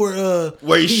that meme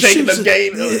where he's shaking shoots the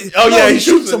gate. Oh yeah, he he shoots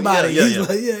shoots it. somebody. Yeah, He's yeah.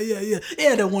 like,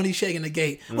 yeah. The one he's shaking the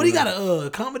gate. What he got a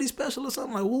comedy special or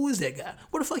something? Like, who is that guy?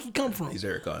 Where the fuck he come from? He's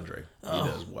Eric Andre. He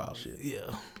does wild shit. Yeah.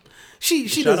 She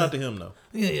Shout doesn't- out to him though.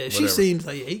 Yeah. She Whatever. seems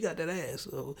like he got that ass.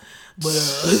 So,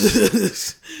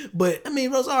 but I mean,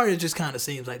 Rosario just kind of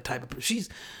seems like the type of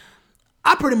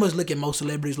I pretty much look at most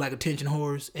celebrities like attention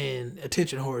whores, and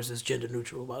attention whores is gender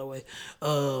neutral, by the way.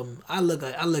 I look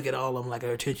at all of them like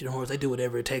attention whores. They do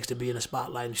whatever it takes to be in the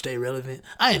spotlight and stay relevant.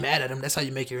 I ain't mad at them. That's how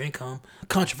you make your income.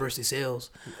 Controversy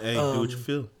sells. Hey, do what you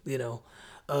feel. You know.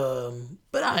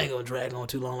 But I ain't gonna drag on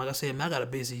too long. Like I said, man, I got a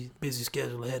busy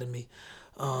schedule ahead of me.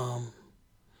 I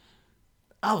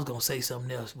was gonna say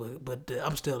something else, but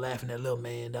I'm still laughing at little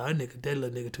man. Dog. That little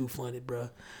nigga too funny,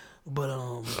 bro.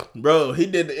 But Bro, he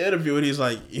did the interview and he's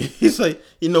like,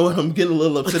 you know what? I'm getting a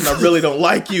little upset. And I really don't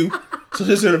like you, so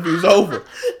this interview's over.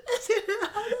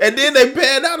 And then they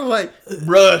panned out and like,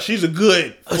 bruh, she's a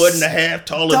good 1.5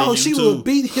 taller than you she too. would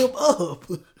beat him up.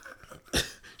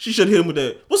 She should hit him with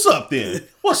that. What's up then?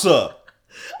 What's up?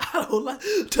 I don't like.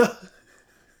 Dog,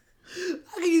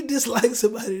 how can you dislike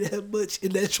somebody that much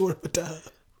in that short of a time?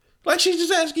 Like she's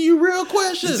just asking you real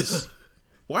questions.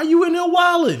 Why you in there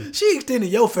wilding? She extended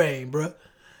your fame, bro.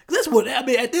 That's what I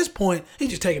mean. At this point, he's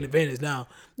just taking advantage now.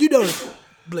 You know,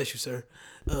 bless you, sir.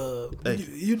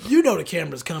 You know the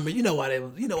camera's coming. You know why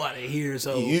they here.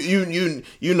 So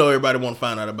You know everybody want to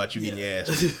find out about you getting your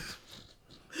ass.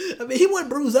 I mean, he wasn't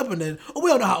bruised up and then. Oh, we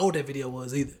don't know how old that video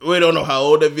was either. We don't know how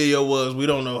old that video was. We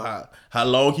don't know how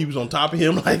long he was on top of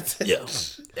him like that. Yeah,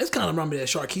 it's kind of remember that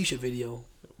Sharkeisha video.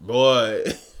 Boy,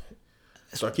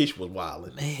 Sarkeisha was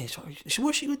wilding. Man,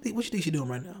 what you think she doing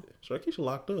right now? Sarkeisha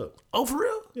locked up. Oh, for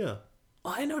real? Yeah.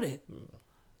 Oh, I didn't know that.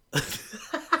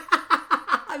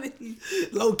 I mean,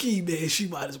 low key, man, she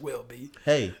might as well be.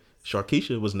 Hey,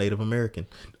 Sharkeisha was Native American.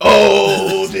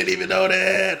 Oh, didn't even know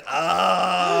that.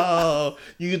 Oh,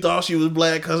 you thought she was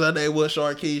black because her name was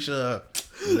Sharkeisha.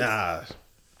 Nah,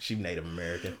 she Native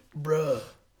American. Bruh.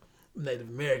 Native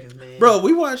Americans, man. Bro,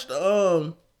 we watched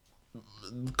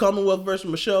Commonwealth versus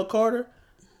Michelle Carter.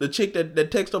 The chick that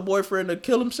texted her boyfriend to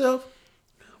kill himself.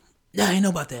 Yeah, I ain't know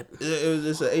about that.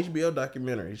 It's an HBO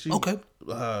documentary. Okay.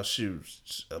 She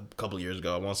was a couple of years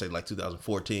ago. I want to say like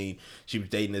 2014. She was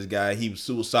dating this guy. He was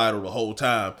suicidal the whole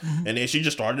time, and then she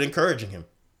just started encouraging him.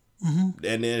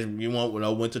 And then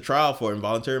went to trial for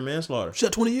involuntary manslaughter. She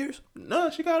got 20 years? No,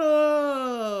 she got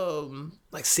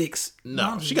Like 6.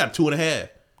 no, she got 2.5.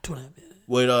 2.5.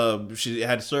 With she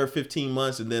had to serve 15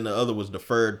 months, and then the other was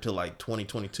deferred to like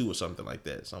 2022 or something like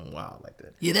that, something wild like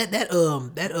that. Yeah,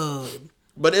 that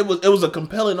But it was a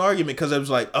compelling argument because it was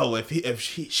like, oh, if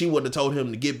she wouldn't have told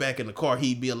him to get back in the car,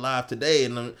 he'd be alive today.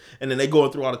 And then they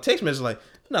going through all the text messages like,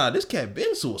 nah, this cat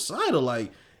been suicidal.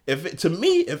 Like,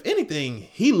 if anything,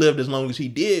 he lived as long as he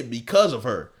did because of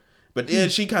her. But then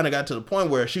she kind of got to the point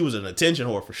where she was an attention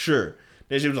whore for sure.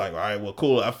 Then she was like, all right, well,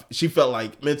 cool. She felt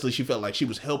like mentally, she felt like she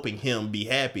was helping him be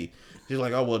happy. She's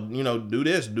like, oh, well, do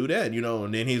this, do that,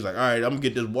 And then he's like, all right, I'm going to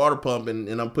get this water pump and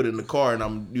I'm put it in the car and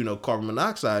I'm, carbon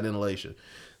monoxide inhalation.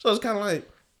 So it's kind of like,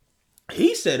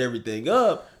 he set everything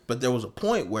up, but there was a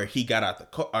point where he got out the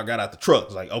car, I got out the truck.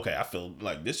 It's like, okay, I feel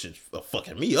like this shit's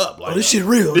fucking me up. Like, this shit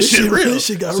real. This shit real. This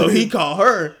shit got so real. he called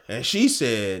her and she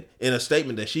said in a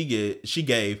statement that she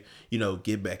gave,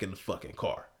 get back in the fucking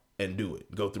car and do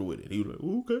it. Go through with it. He was like,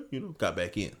 okay, got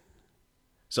back in.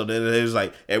 So then it was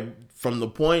like, from the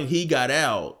point he got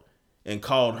out and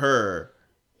called her,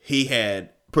 he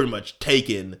had pretty much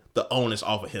taken the onus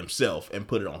off of himself and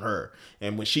put it on her.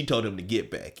 And when she told him to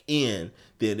get back in,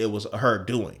 then it was her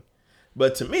doing.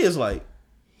 But to me, it's like,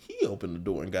 he opened the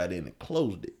door and got in and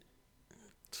closed it.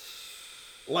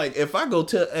 Like, if I go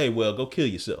tell, hey, well, go kill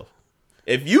yourself.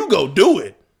 If you go do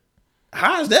it,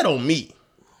 how is that on me?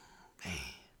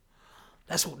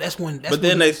 That's when. But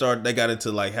then they got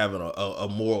into like having a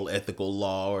moral, ethical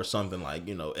law or something like,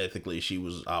 ethically she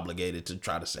was obligated to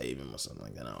try to save him or something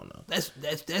like that. I don't know.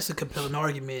 That's a compelling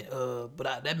argument.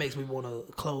 But that makes me want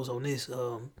to close on this.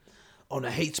 On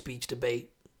the hate speech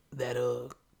debate that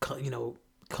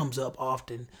comes up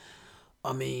often.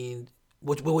 I mean,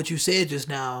 what you said just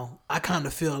now, I kind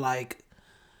of feel like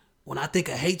when I think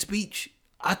of hate speech,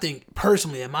 I think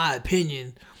personally, in my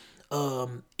opinion,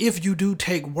 if you do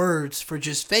take words for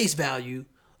just face value,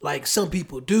 like some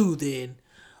people do, then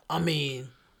I mean,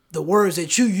 the words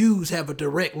that you use have a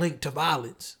direct link to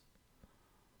violence.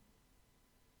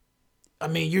 I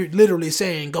mean, you're literally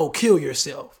saying go kill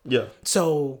yourself. Yeah.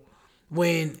 So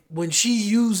when she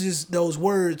uses those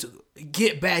words,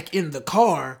 get back in the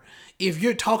car, if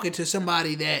you're talking to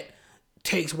somebody that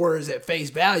takes words at face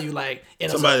value, like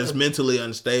Somebody that's mentally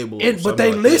unstable. but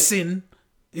they like listen,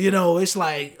 it's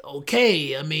like,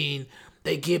 okay, I mean,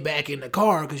 they get back in the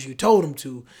car because you told them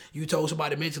to. You told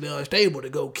somebody mentally unstable to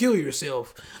go kill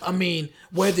yourself. I mean,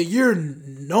 whether you're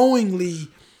knowingly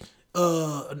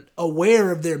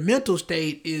aware of their mental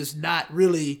state is not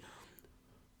really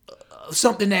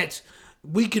something that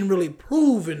we can really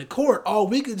prove in the court. All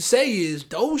we can say is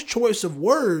those choice of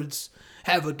words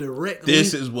have a direct link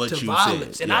to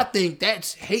violence. Said. And yeah. I think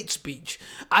that's hate speech.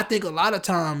 I think a lot of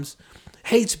times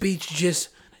hate speech just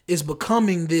is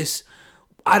becoming this,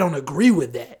 I don't agree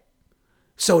with that.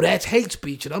 So that's hate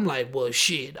speech. And I'm like, well,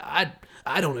 shit, I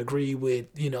don't agree with,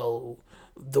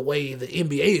 the way the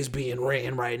NBA is being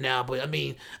ran right now. But I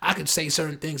mean, I could say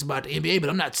certain things about the NBA, but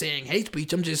I'm not saying hate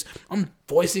speech. I'm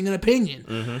voicing an opinion.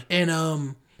 Mm-hmm.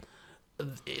 And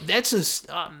that's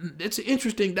an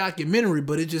interesting documentary,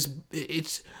 but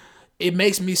it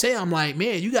makes me say, I'm like,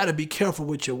 man, you got to be careful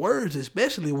with your words,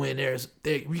 especially when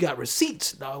we got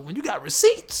receipts, dog. When you got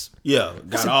receipts. Yeah,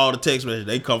 got all the text messages.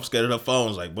 They confiscated her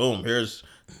phones. Like, boom, here's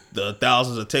the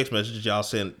thousands of text messages y'all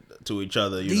sent to each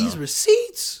other. These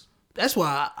receipts. That's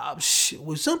why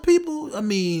with some people, I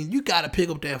mean, you got to pick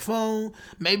up that phone,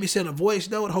 maybe send a voice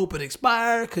note, hope it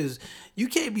expire, because you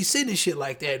can't be sending shit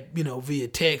like that, via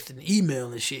text and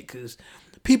email and shit, because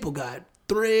people got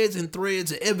threads and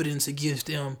threads of evidence against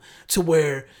them to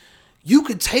where you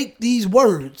could take these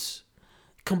words,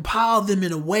 compile them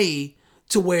in a way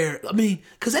to where, I mean,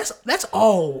 because that's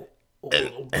all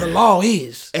the law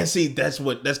is. And see, that's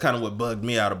kind of what bugged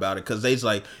me out about it, because they's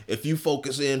like, if you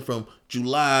focus in from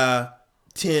July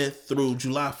 10th through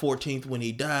July 14th when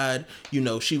he died,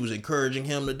 she was encouraging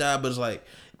him to die, but it's like,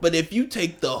 but if you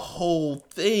take the whole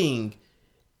thing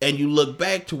and you look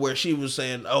back to where she was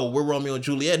saying, oh, we're Romeo and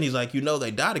Juliet, and he's like,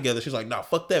 they die together. She's like, nah,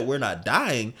 fuck that, we're not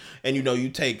dying. And you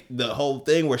take the whole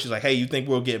thing where she's like, hey, you think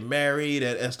we'll get married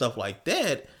and stuff like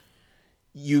that,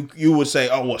 you would say,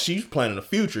 oh, well, she's planning the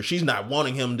future. She's not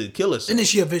wanting him to kill herself. And then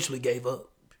she eventually gave up.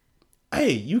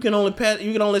 Hey, you can only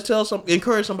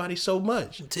encourage somebody so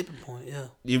much. Tipping point, yeah.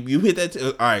 You hit that.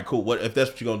 All right, cool. What if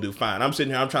that's what you're gonna do? Fine. I'm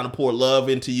sitting here. I'm trying to pour love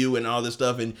into you and all this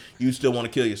stuff, and you still want to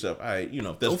kill yourself. All right,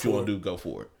 if that's what you want to do, go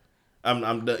for it.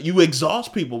 I'm you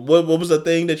exhaust people. What was the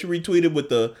thing that you retweeted with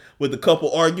the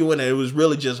couple arguing, and it was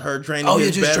really just her draining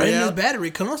his battery draining out? his battery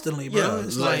constantly, bro. Yeah,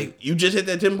 it's like you just hit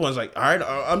that 10 points. Like, all right,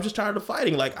 I'm just tired of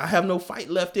fighting. Like, I have no fight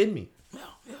left in me.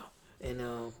 Yeah.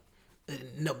 And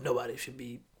nobody should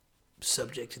be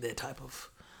subject to that type of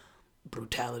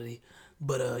brutality.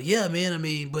 But yeah, man. I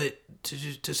mean, but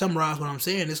to summarize what I'm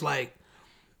saying, it's like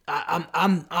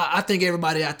I think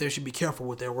everybody out there should be careful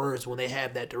with their words when they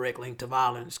have that direct link to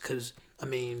violence. Because I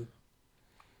mean,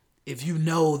 if you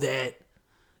know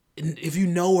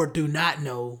or do not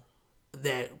know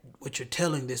that what you're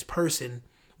telling this person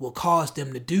will cause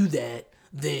them to do that,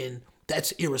 then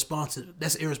that's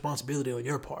irresponsibility on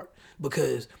your part.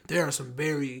 Because there are some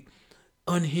very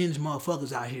unhinged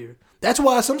motherfuckers out here. That's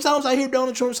why sometimes I hear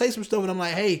Donald Trump say some stuff and I'm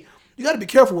like, hey, you got to be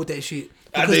careful with that shit.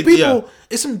 Because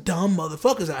it's some dumb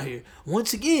motherfuckers out here.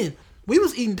 Once again, we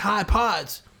was eating Tide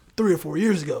Pods 3 or 4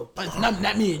 years ago.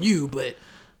 Not me and you, but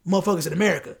motherfuckers in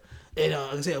America. And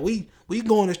like I said, we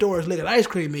go in the stores licking ice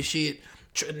cream and shit.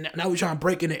 Now we trying to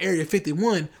break into Area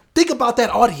 51. Think about that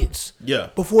audience.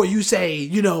 Yeah. Before you say,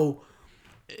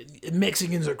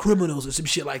 Mexicans are criminals or some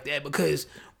shit like that, because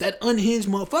that unhinged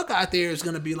motherfucker out there is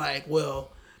gonna be like,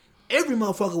 well, every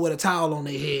motherfucker with a towel on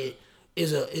their head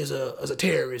is a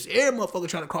terrorist. Every motherfucker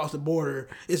trying to cross the border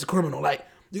is a criminal. Like,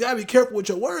 you gotta be careful with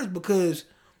your words, because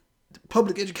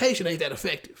public education ain't that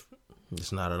effective.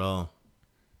 It's not at all.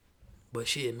 But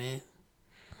shit, man,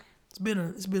 it's been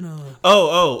a.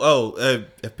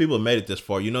 If people have made it this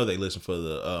far, they listen for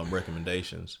the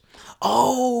recommendations.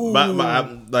 Oh,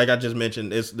 like I just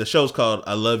mentioned, the show's called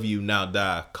 "I Love You Now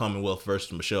Die: Commonwealth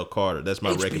versus Michelle Carter." That's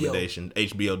my recommendation.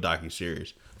 HBO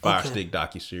docuseries, Stick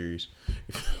docuseries.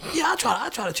 Yeah, I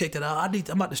try to check that out. I'm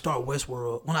about to start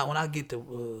Westworld when I get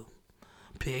to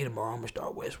PA tomorrow. I'm gonna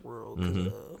start Westworld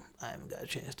because I haven't got a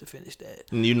chance to finish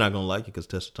that. And you're not gonna like it because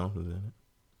Tessa Thompson's in it.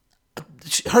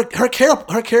 Her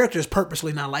character is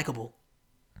purposely not likable,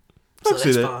 so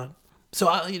that's fine. So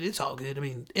it's all good. I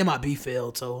mean, MIB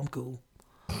failed, so I'm cool.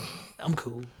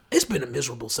 It's been a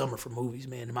miserable summer for movies,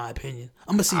 man. In my opinion,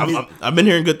 I'm gonna see. I've been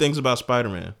hearing good things about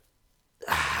Spider-Man.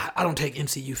 I don't take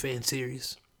MCU fans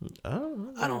serious. I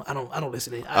don't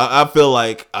listen to it. I feel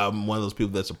like I'm one of those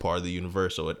people that's a part of the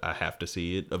universe, so I have to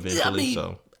see it eventually.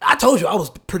 I told you I was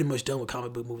pretty much done with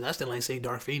comic book movies. I still ain't seen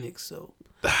Dark Phoenix, so.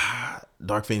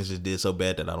 Dark Phoenix just did so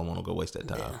bad that I don't want to go waste that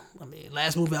time. Yeah, I mean,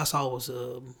 last movie I saw was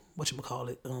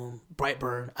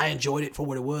Brightburn. I enjoyed it for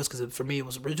what it was because for me it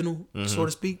was original, so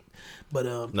to speak. But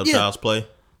no Child's Play,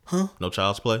 huh? No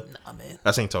Child's Play. Nah, man.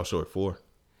 I seen Toy Story 4.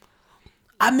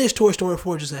 I missed Toy Story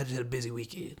 4. Just had a busy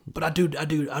weekend, but I do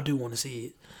want to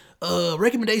see it.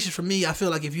 Recommendations from me. I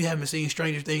feel like if you haven't seen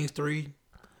Stranger Things 3,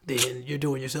 then you're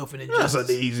doing yourself an injustice. That's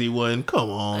an easy one. Come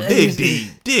on, dig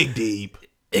deep.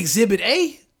 Exhibit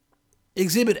A.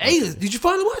 Did you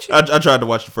finally watch it? I tried to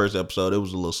watch the first episode. It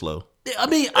was a little slow. I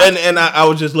mean, I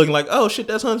was just looking like, oh shit,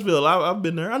 that's Huntsville. I've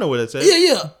been there. I know where that's at.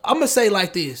 Yeah. I'm gonna say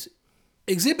like this: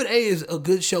 Exhibit A is a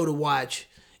good show to watch.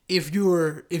 If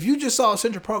you just saw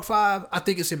Central Park 5, I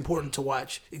think it's important to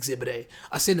watch Exhibit A.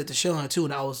 I sent it to Sean too,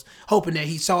 and I was hoping that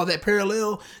he saw that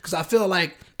parallel because I feel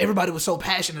like everybody was so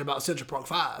passionate about Central Park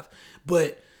 5,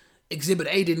 but Exhibit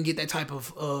A didn't get that type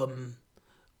of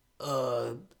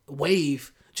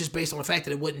wave just based on the fact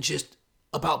that it wasn't just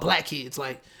about black kids.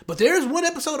 Like, but there's one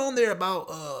episode on there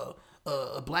about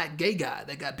a black gay guy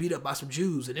that got beat up by some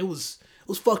Jews, and it was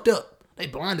fucked up. They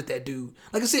blinded that dude.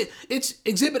 Like I said, it's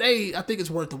Exhibit A. I think it's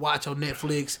worth the watch on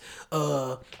Netflix.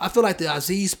 I feel like the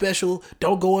Aziz special.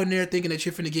 Don't go in there thinking that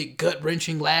you're finna get gut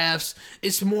wrenching laughs.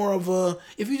 It's more of a,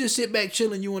 if you just sit back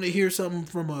chilling, you want to hear something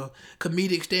from a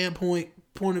comedic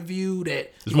point of view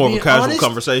that it's more of a casual honest,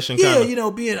 conversation. Yeah,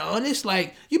 kinda. Being honest,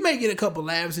 like you may get a couple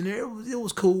laughs in there. It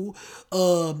was cool.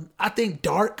 I think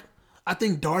Dark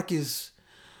is.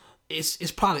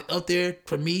 It's probably up there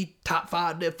for me, top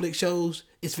 5 Netflix shows.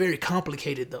 It's very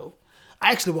complicated though.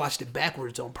 I actually watched it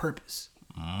backwards on purpose.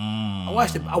 I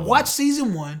watched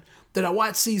season 1, then I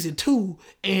watched season 2,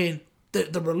 and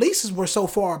the releases were so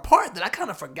far apart that I kind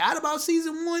of forgot about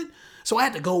season 1. So I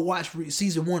had to go watch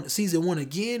season one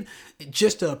again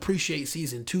just to appreciate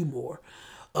season 2 more.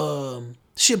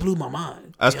 Shit blew my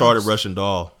mind. I started Russian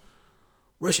Doll.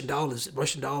 Russian Doll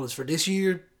is for this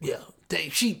year. Yeah,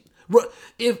 if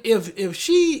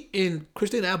she and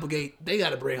Christina Applegate, they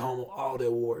got to bring home all the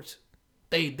awards.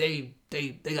 They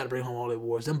got to bring home all the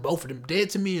awards. Them both of them, Dead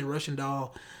to Me and Russian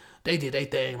Doll, they did their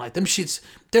thing. Like them shits,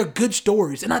 they're good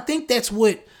stories, and I think that's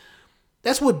what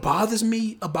bothers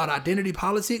me about identity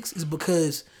politics is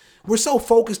because we're so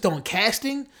focused on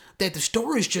casting that the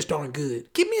stories just aren't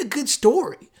good. Give me a good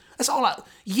story. That's all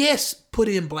yes, put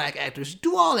in black actors,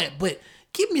 do all that, but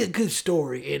give me a good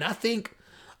story. And I think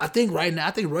right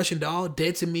now, Russian Doll,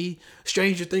 Dead to Me,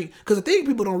 Stranger Things, because the thing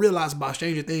people don't realize about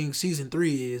Stranger Things season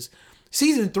 3 is,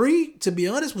 season 3, to be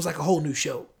honest, was like a whole new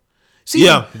show.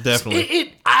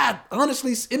 Definitely.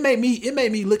 It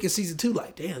made me look at season 2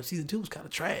 like, damn, season 2 was kind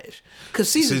of trash. Because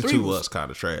season 3 was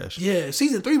kind of trash. Yeah,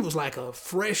 season 3 was like a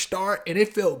fresh start, and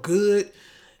it felt good.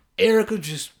 Erica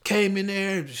just came in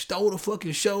there and just stole the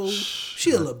fucking show.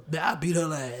 I beat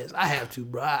her ass. I have to,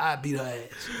 bro. I beat her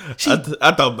ass.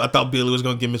 I thought Billy was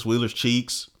gonna get Miss Wheeler's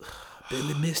cheeks.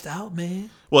 Billy missed out,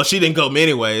 man. Well, she didn't go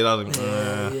anyway. I was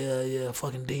like, yeah,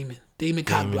 fucking demon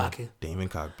cock blocking. Demon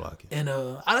cock blocking. And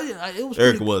it was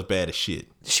Erica was bad as shit.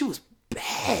 She was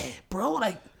bad, bro.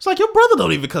 Like it's like your brother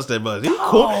don't even cuss that much.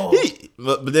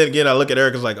 But then again, I look at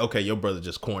Erica's like, okay, your brother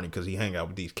just corny because he hang out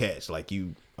with these cats. Like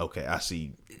you, okay, I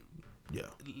see. Yeah,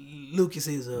 Lucas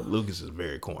is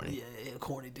very corny. Yeah,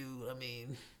 corny dude.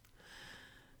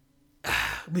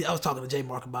 I was talking to J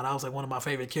Mark about it. I was like, one of my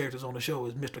favorite characters on the show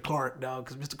is Mr. Clark, dog,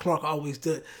 because Mr. Clark always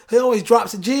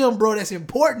drops a gem, bro. That's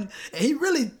important, and he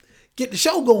really get the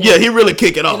show going. Yeah, he really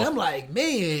kick it off. And I'm like,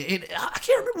 man, and I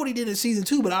can't remember what he did in season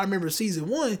 2, but I remember season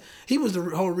 1, he was the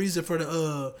whole reason for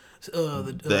the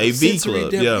AV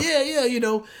club. Yeah,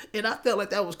 and I felt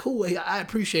like that was cool. I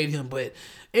appreciate him, but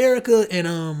Erica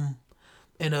and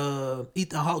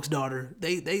Ethan Hawke's daughter,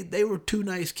 they were 2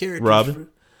 nice characters. Robin.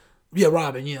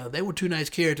 Robin, they were 2 nice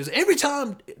characters. Every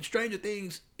time Stranger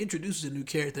Things introduces a new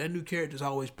character, that new character is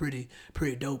always pretty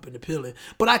dope and appealing.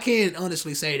 But I can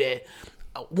honestly say that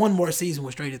one more season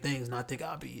with Stranger Things, and I think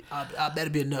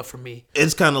that'd be enough for me.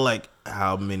 It's kind of like,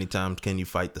 how many times can you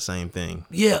fight the same thing?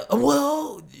 Yeah,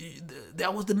 well,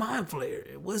 that was the Mind Flayer.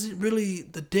 It wasn't really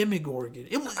the Demogorgon.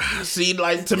 It was. See,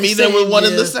 like to me, they were one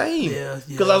and the same. Yeah.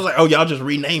 Because I was like, oh, y'all just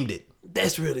renamed it.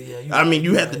 That's really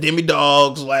you had the Demi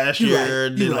Dogs last year.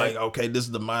 Right. Then like, okay, this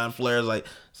is the Mind Flayers. Like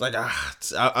it's like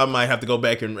I might have to go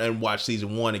back and watch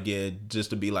season 1 again just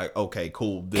to be like, okay,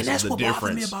 cool. This is the difference. And that's what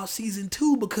bothered me about season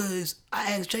 2 because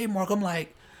I asked J Mark, I'm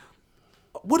like,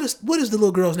 what is the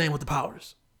little girl's name with the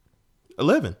powers?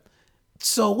 11.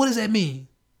 So what does that mean?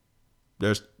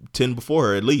 There's 10 before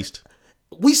her at least.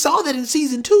 We saw that in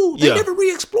season 2. They Yeah. never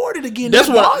re-explored it again. That's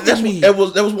That what. bothered That's me. there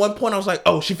was one point I was like,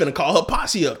 oh, she finna call her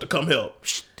posse up to come help.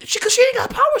 Cause she ain't got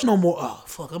powers no more. Oh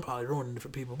fuck, I'm probably ruining it for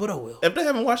people, but oh well. If they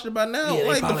haven't watched it by now, Yeah, they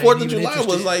like the probably 4th ain't of even July was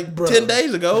interested. like Bruh. 10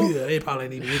 days ago. Yeah, they probably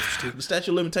ain't even interested. The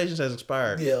statute of limitations has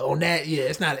expired. Yeah, on that, yeah,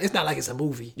 it's not like it's a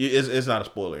movie. It's not a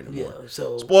spoiler anymore. Yeah,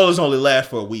 so Spoilers only last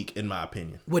for a week, in my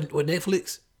opinion. with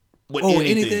Netflix With or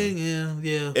anything. anything,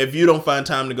 yeah. If you don't find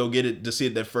time to go get it to see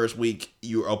it that first week,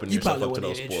 you're opening You yourself probably up to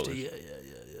wouldn't those even spoilers.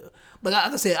 interested. Yeah. But like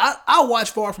I said, I'll watch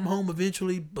Far From Home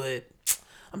eventually. But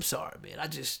I'm sorry, man.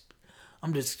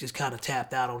 I'm just kind of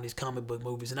tapped out on these comic book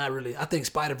movies, and I think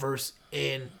Spider-Verse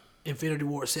and Infinity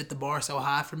War set the bar so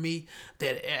high for me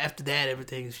that after that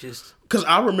everything's just. Because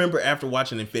I remember after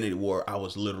watching Infinity War, I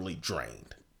was literally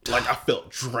drained. Like, I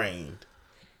felt drained.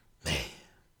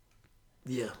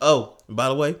 Yeah. Oh, and by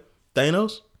the way,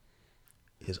 Thanos,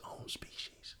 his own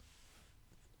species.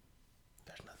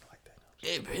 There's nothing like Thanos.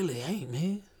 It really ain't,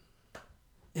 man.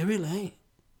 It really ain't.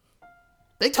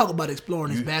 They talk about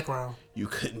exploring his background. You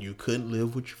couldn't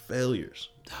live with your failures.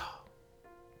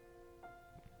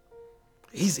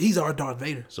 He's our Darth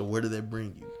Vader. So where did that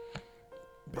bring you?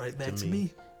 Right back to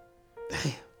me.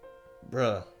 Damn.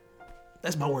 Bruh.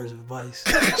 That's my words of advice.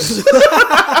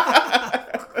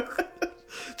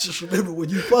 Just remember when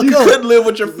you fuck You up. couldn't live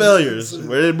with your failures.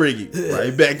 Where did it bring you?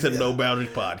 Right back to the No Boundaries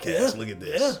podcast. Yeah. Look at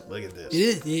this. Yeah. Look at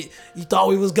this. You thought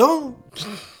we was gone.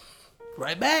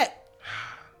 Right back.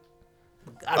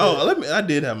 I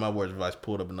did have my words of advice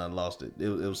pulled up and I lost it. It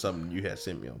was something you had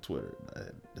sent me on Twitter.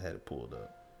 I had it pulled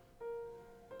up.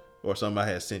 Or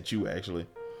somebody had sent you, actually.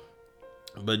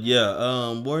 But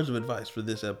yeah, words of advice for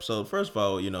this episode. First of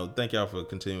all, thank y'all for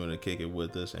continuing to kick it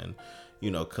with us and,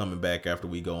 coming back after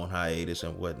we go on hiatus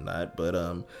and whatnot. But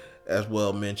as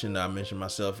well mentioned, I mentioned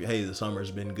myself, hey, the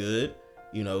summer's been good.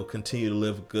 Continue to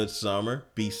live a good summer.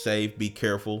 Be safe, be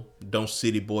careful. Don't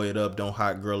city boy it up. Don't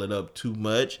hot girl it up too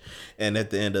much. And at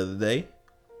the end of the day,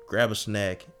 grab a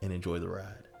snack and enjoy the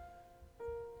ride.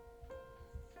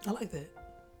 I like that.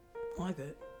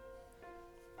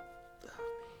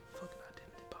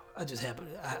 I just happened.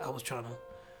 I was trying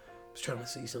to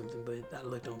see something, but I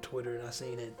looked on Twitter and I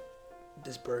seen that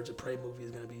this Birds of Prey movie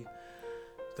is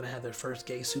gonna have their first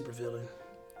gay supervillain.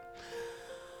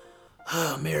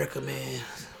 Oh, America, man.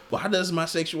 Why does my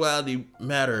sexuality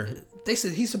matter? They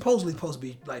said he's supposed to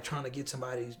be like trying to get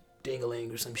somebody's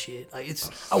ding-a-ling or some shit. Like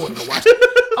I wasn't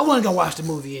gonna watch the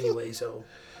movie anyway. So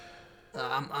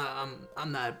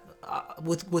I'm not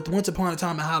with Once Upon a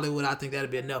Time in Hollywood. I think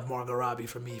that'd be enough Margot Robbie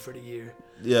for me for the year.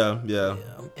 Yeah.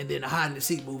 And then the Hide and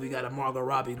Seek movie got a Margot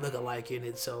Robbie lookalike in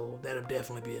it, so that'll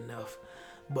definitely be enough.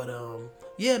 But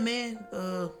yeah, man.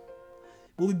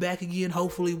 We'll be back again.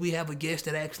 Hopefully, we have a guest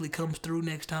that actually comes through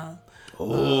next time.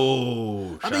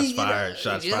 Oh, shots fired.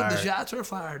 Shots fired. The shots are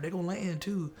fired. They're gonna land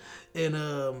too. And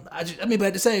but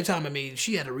at the same time,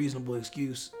 she had a reasonable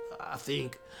excuse. I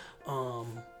think.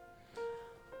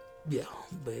 Yeah,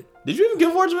 but Did you even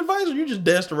give words of advice, or you just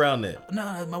danced around that?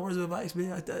 nah, my words of advice, man.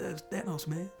 That's Thanos,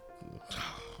 man.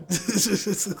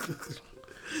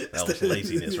 That was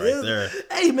laziness right there.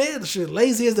 Hey, man, shit,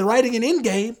 lazy as the writing in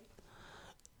Endgame.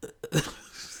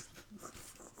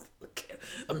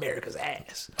 America's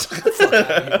ass. Get the fuck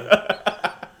out of here.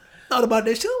 Thought about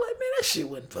that shit. I'm like, man, that shit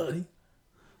wasn't funny.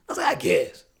 I was like, I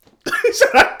guess. He said,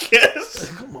 I guess.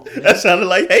 Come on, man. That sounded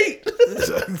like hate.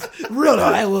 Real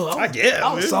though, I guess.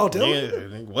 I was man. salty.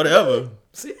 Yeah, whatever.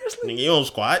 Seriously? Nigga, you don't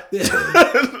squat.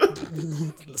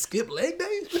 Skip leg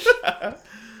day?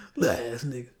 Little ass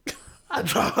nigga. I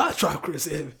dropped Chris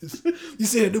Evans. You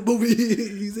said the movie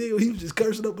he was just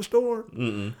cursing up a storm.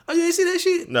 Mm-mm. Oh, you ain't see that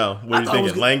shit? No. What are you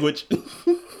thinking? Language?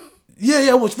 Yeah,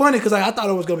 it was funny because I thought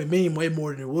it was gonna be mean way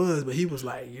more than it was, but he was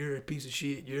like, "You're a piece of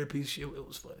shit. You're a piece of shit." It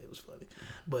was funny.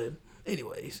 But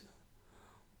anyways,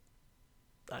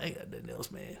 I ain't got nothing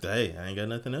else, man. Hey, I ain't got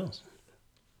nothing else.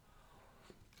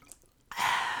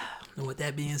 And with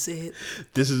that being said,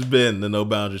 This has been the No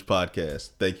Boundaries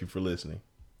podcast. Thank you for listening.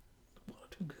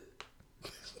 too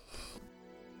good.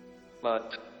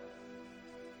 But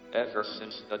ever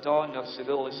since the dawn of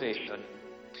civilization,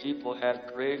 people have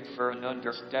craved for an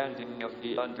understanding of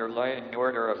the underlying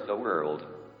order of the world.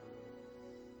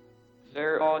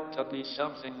 There ought to be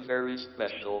something very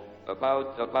special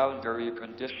about the boundary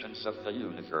conditions of the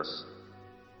universe.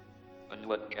 And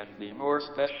what can be more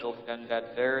special than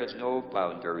that there is no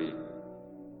boundary?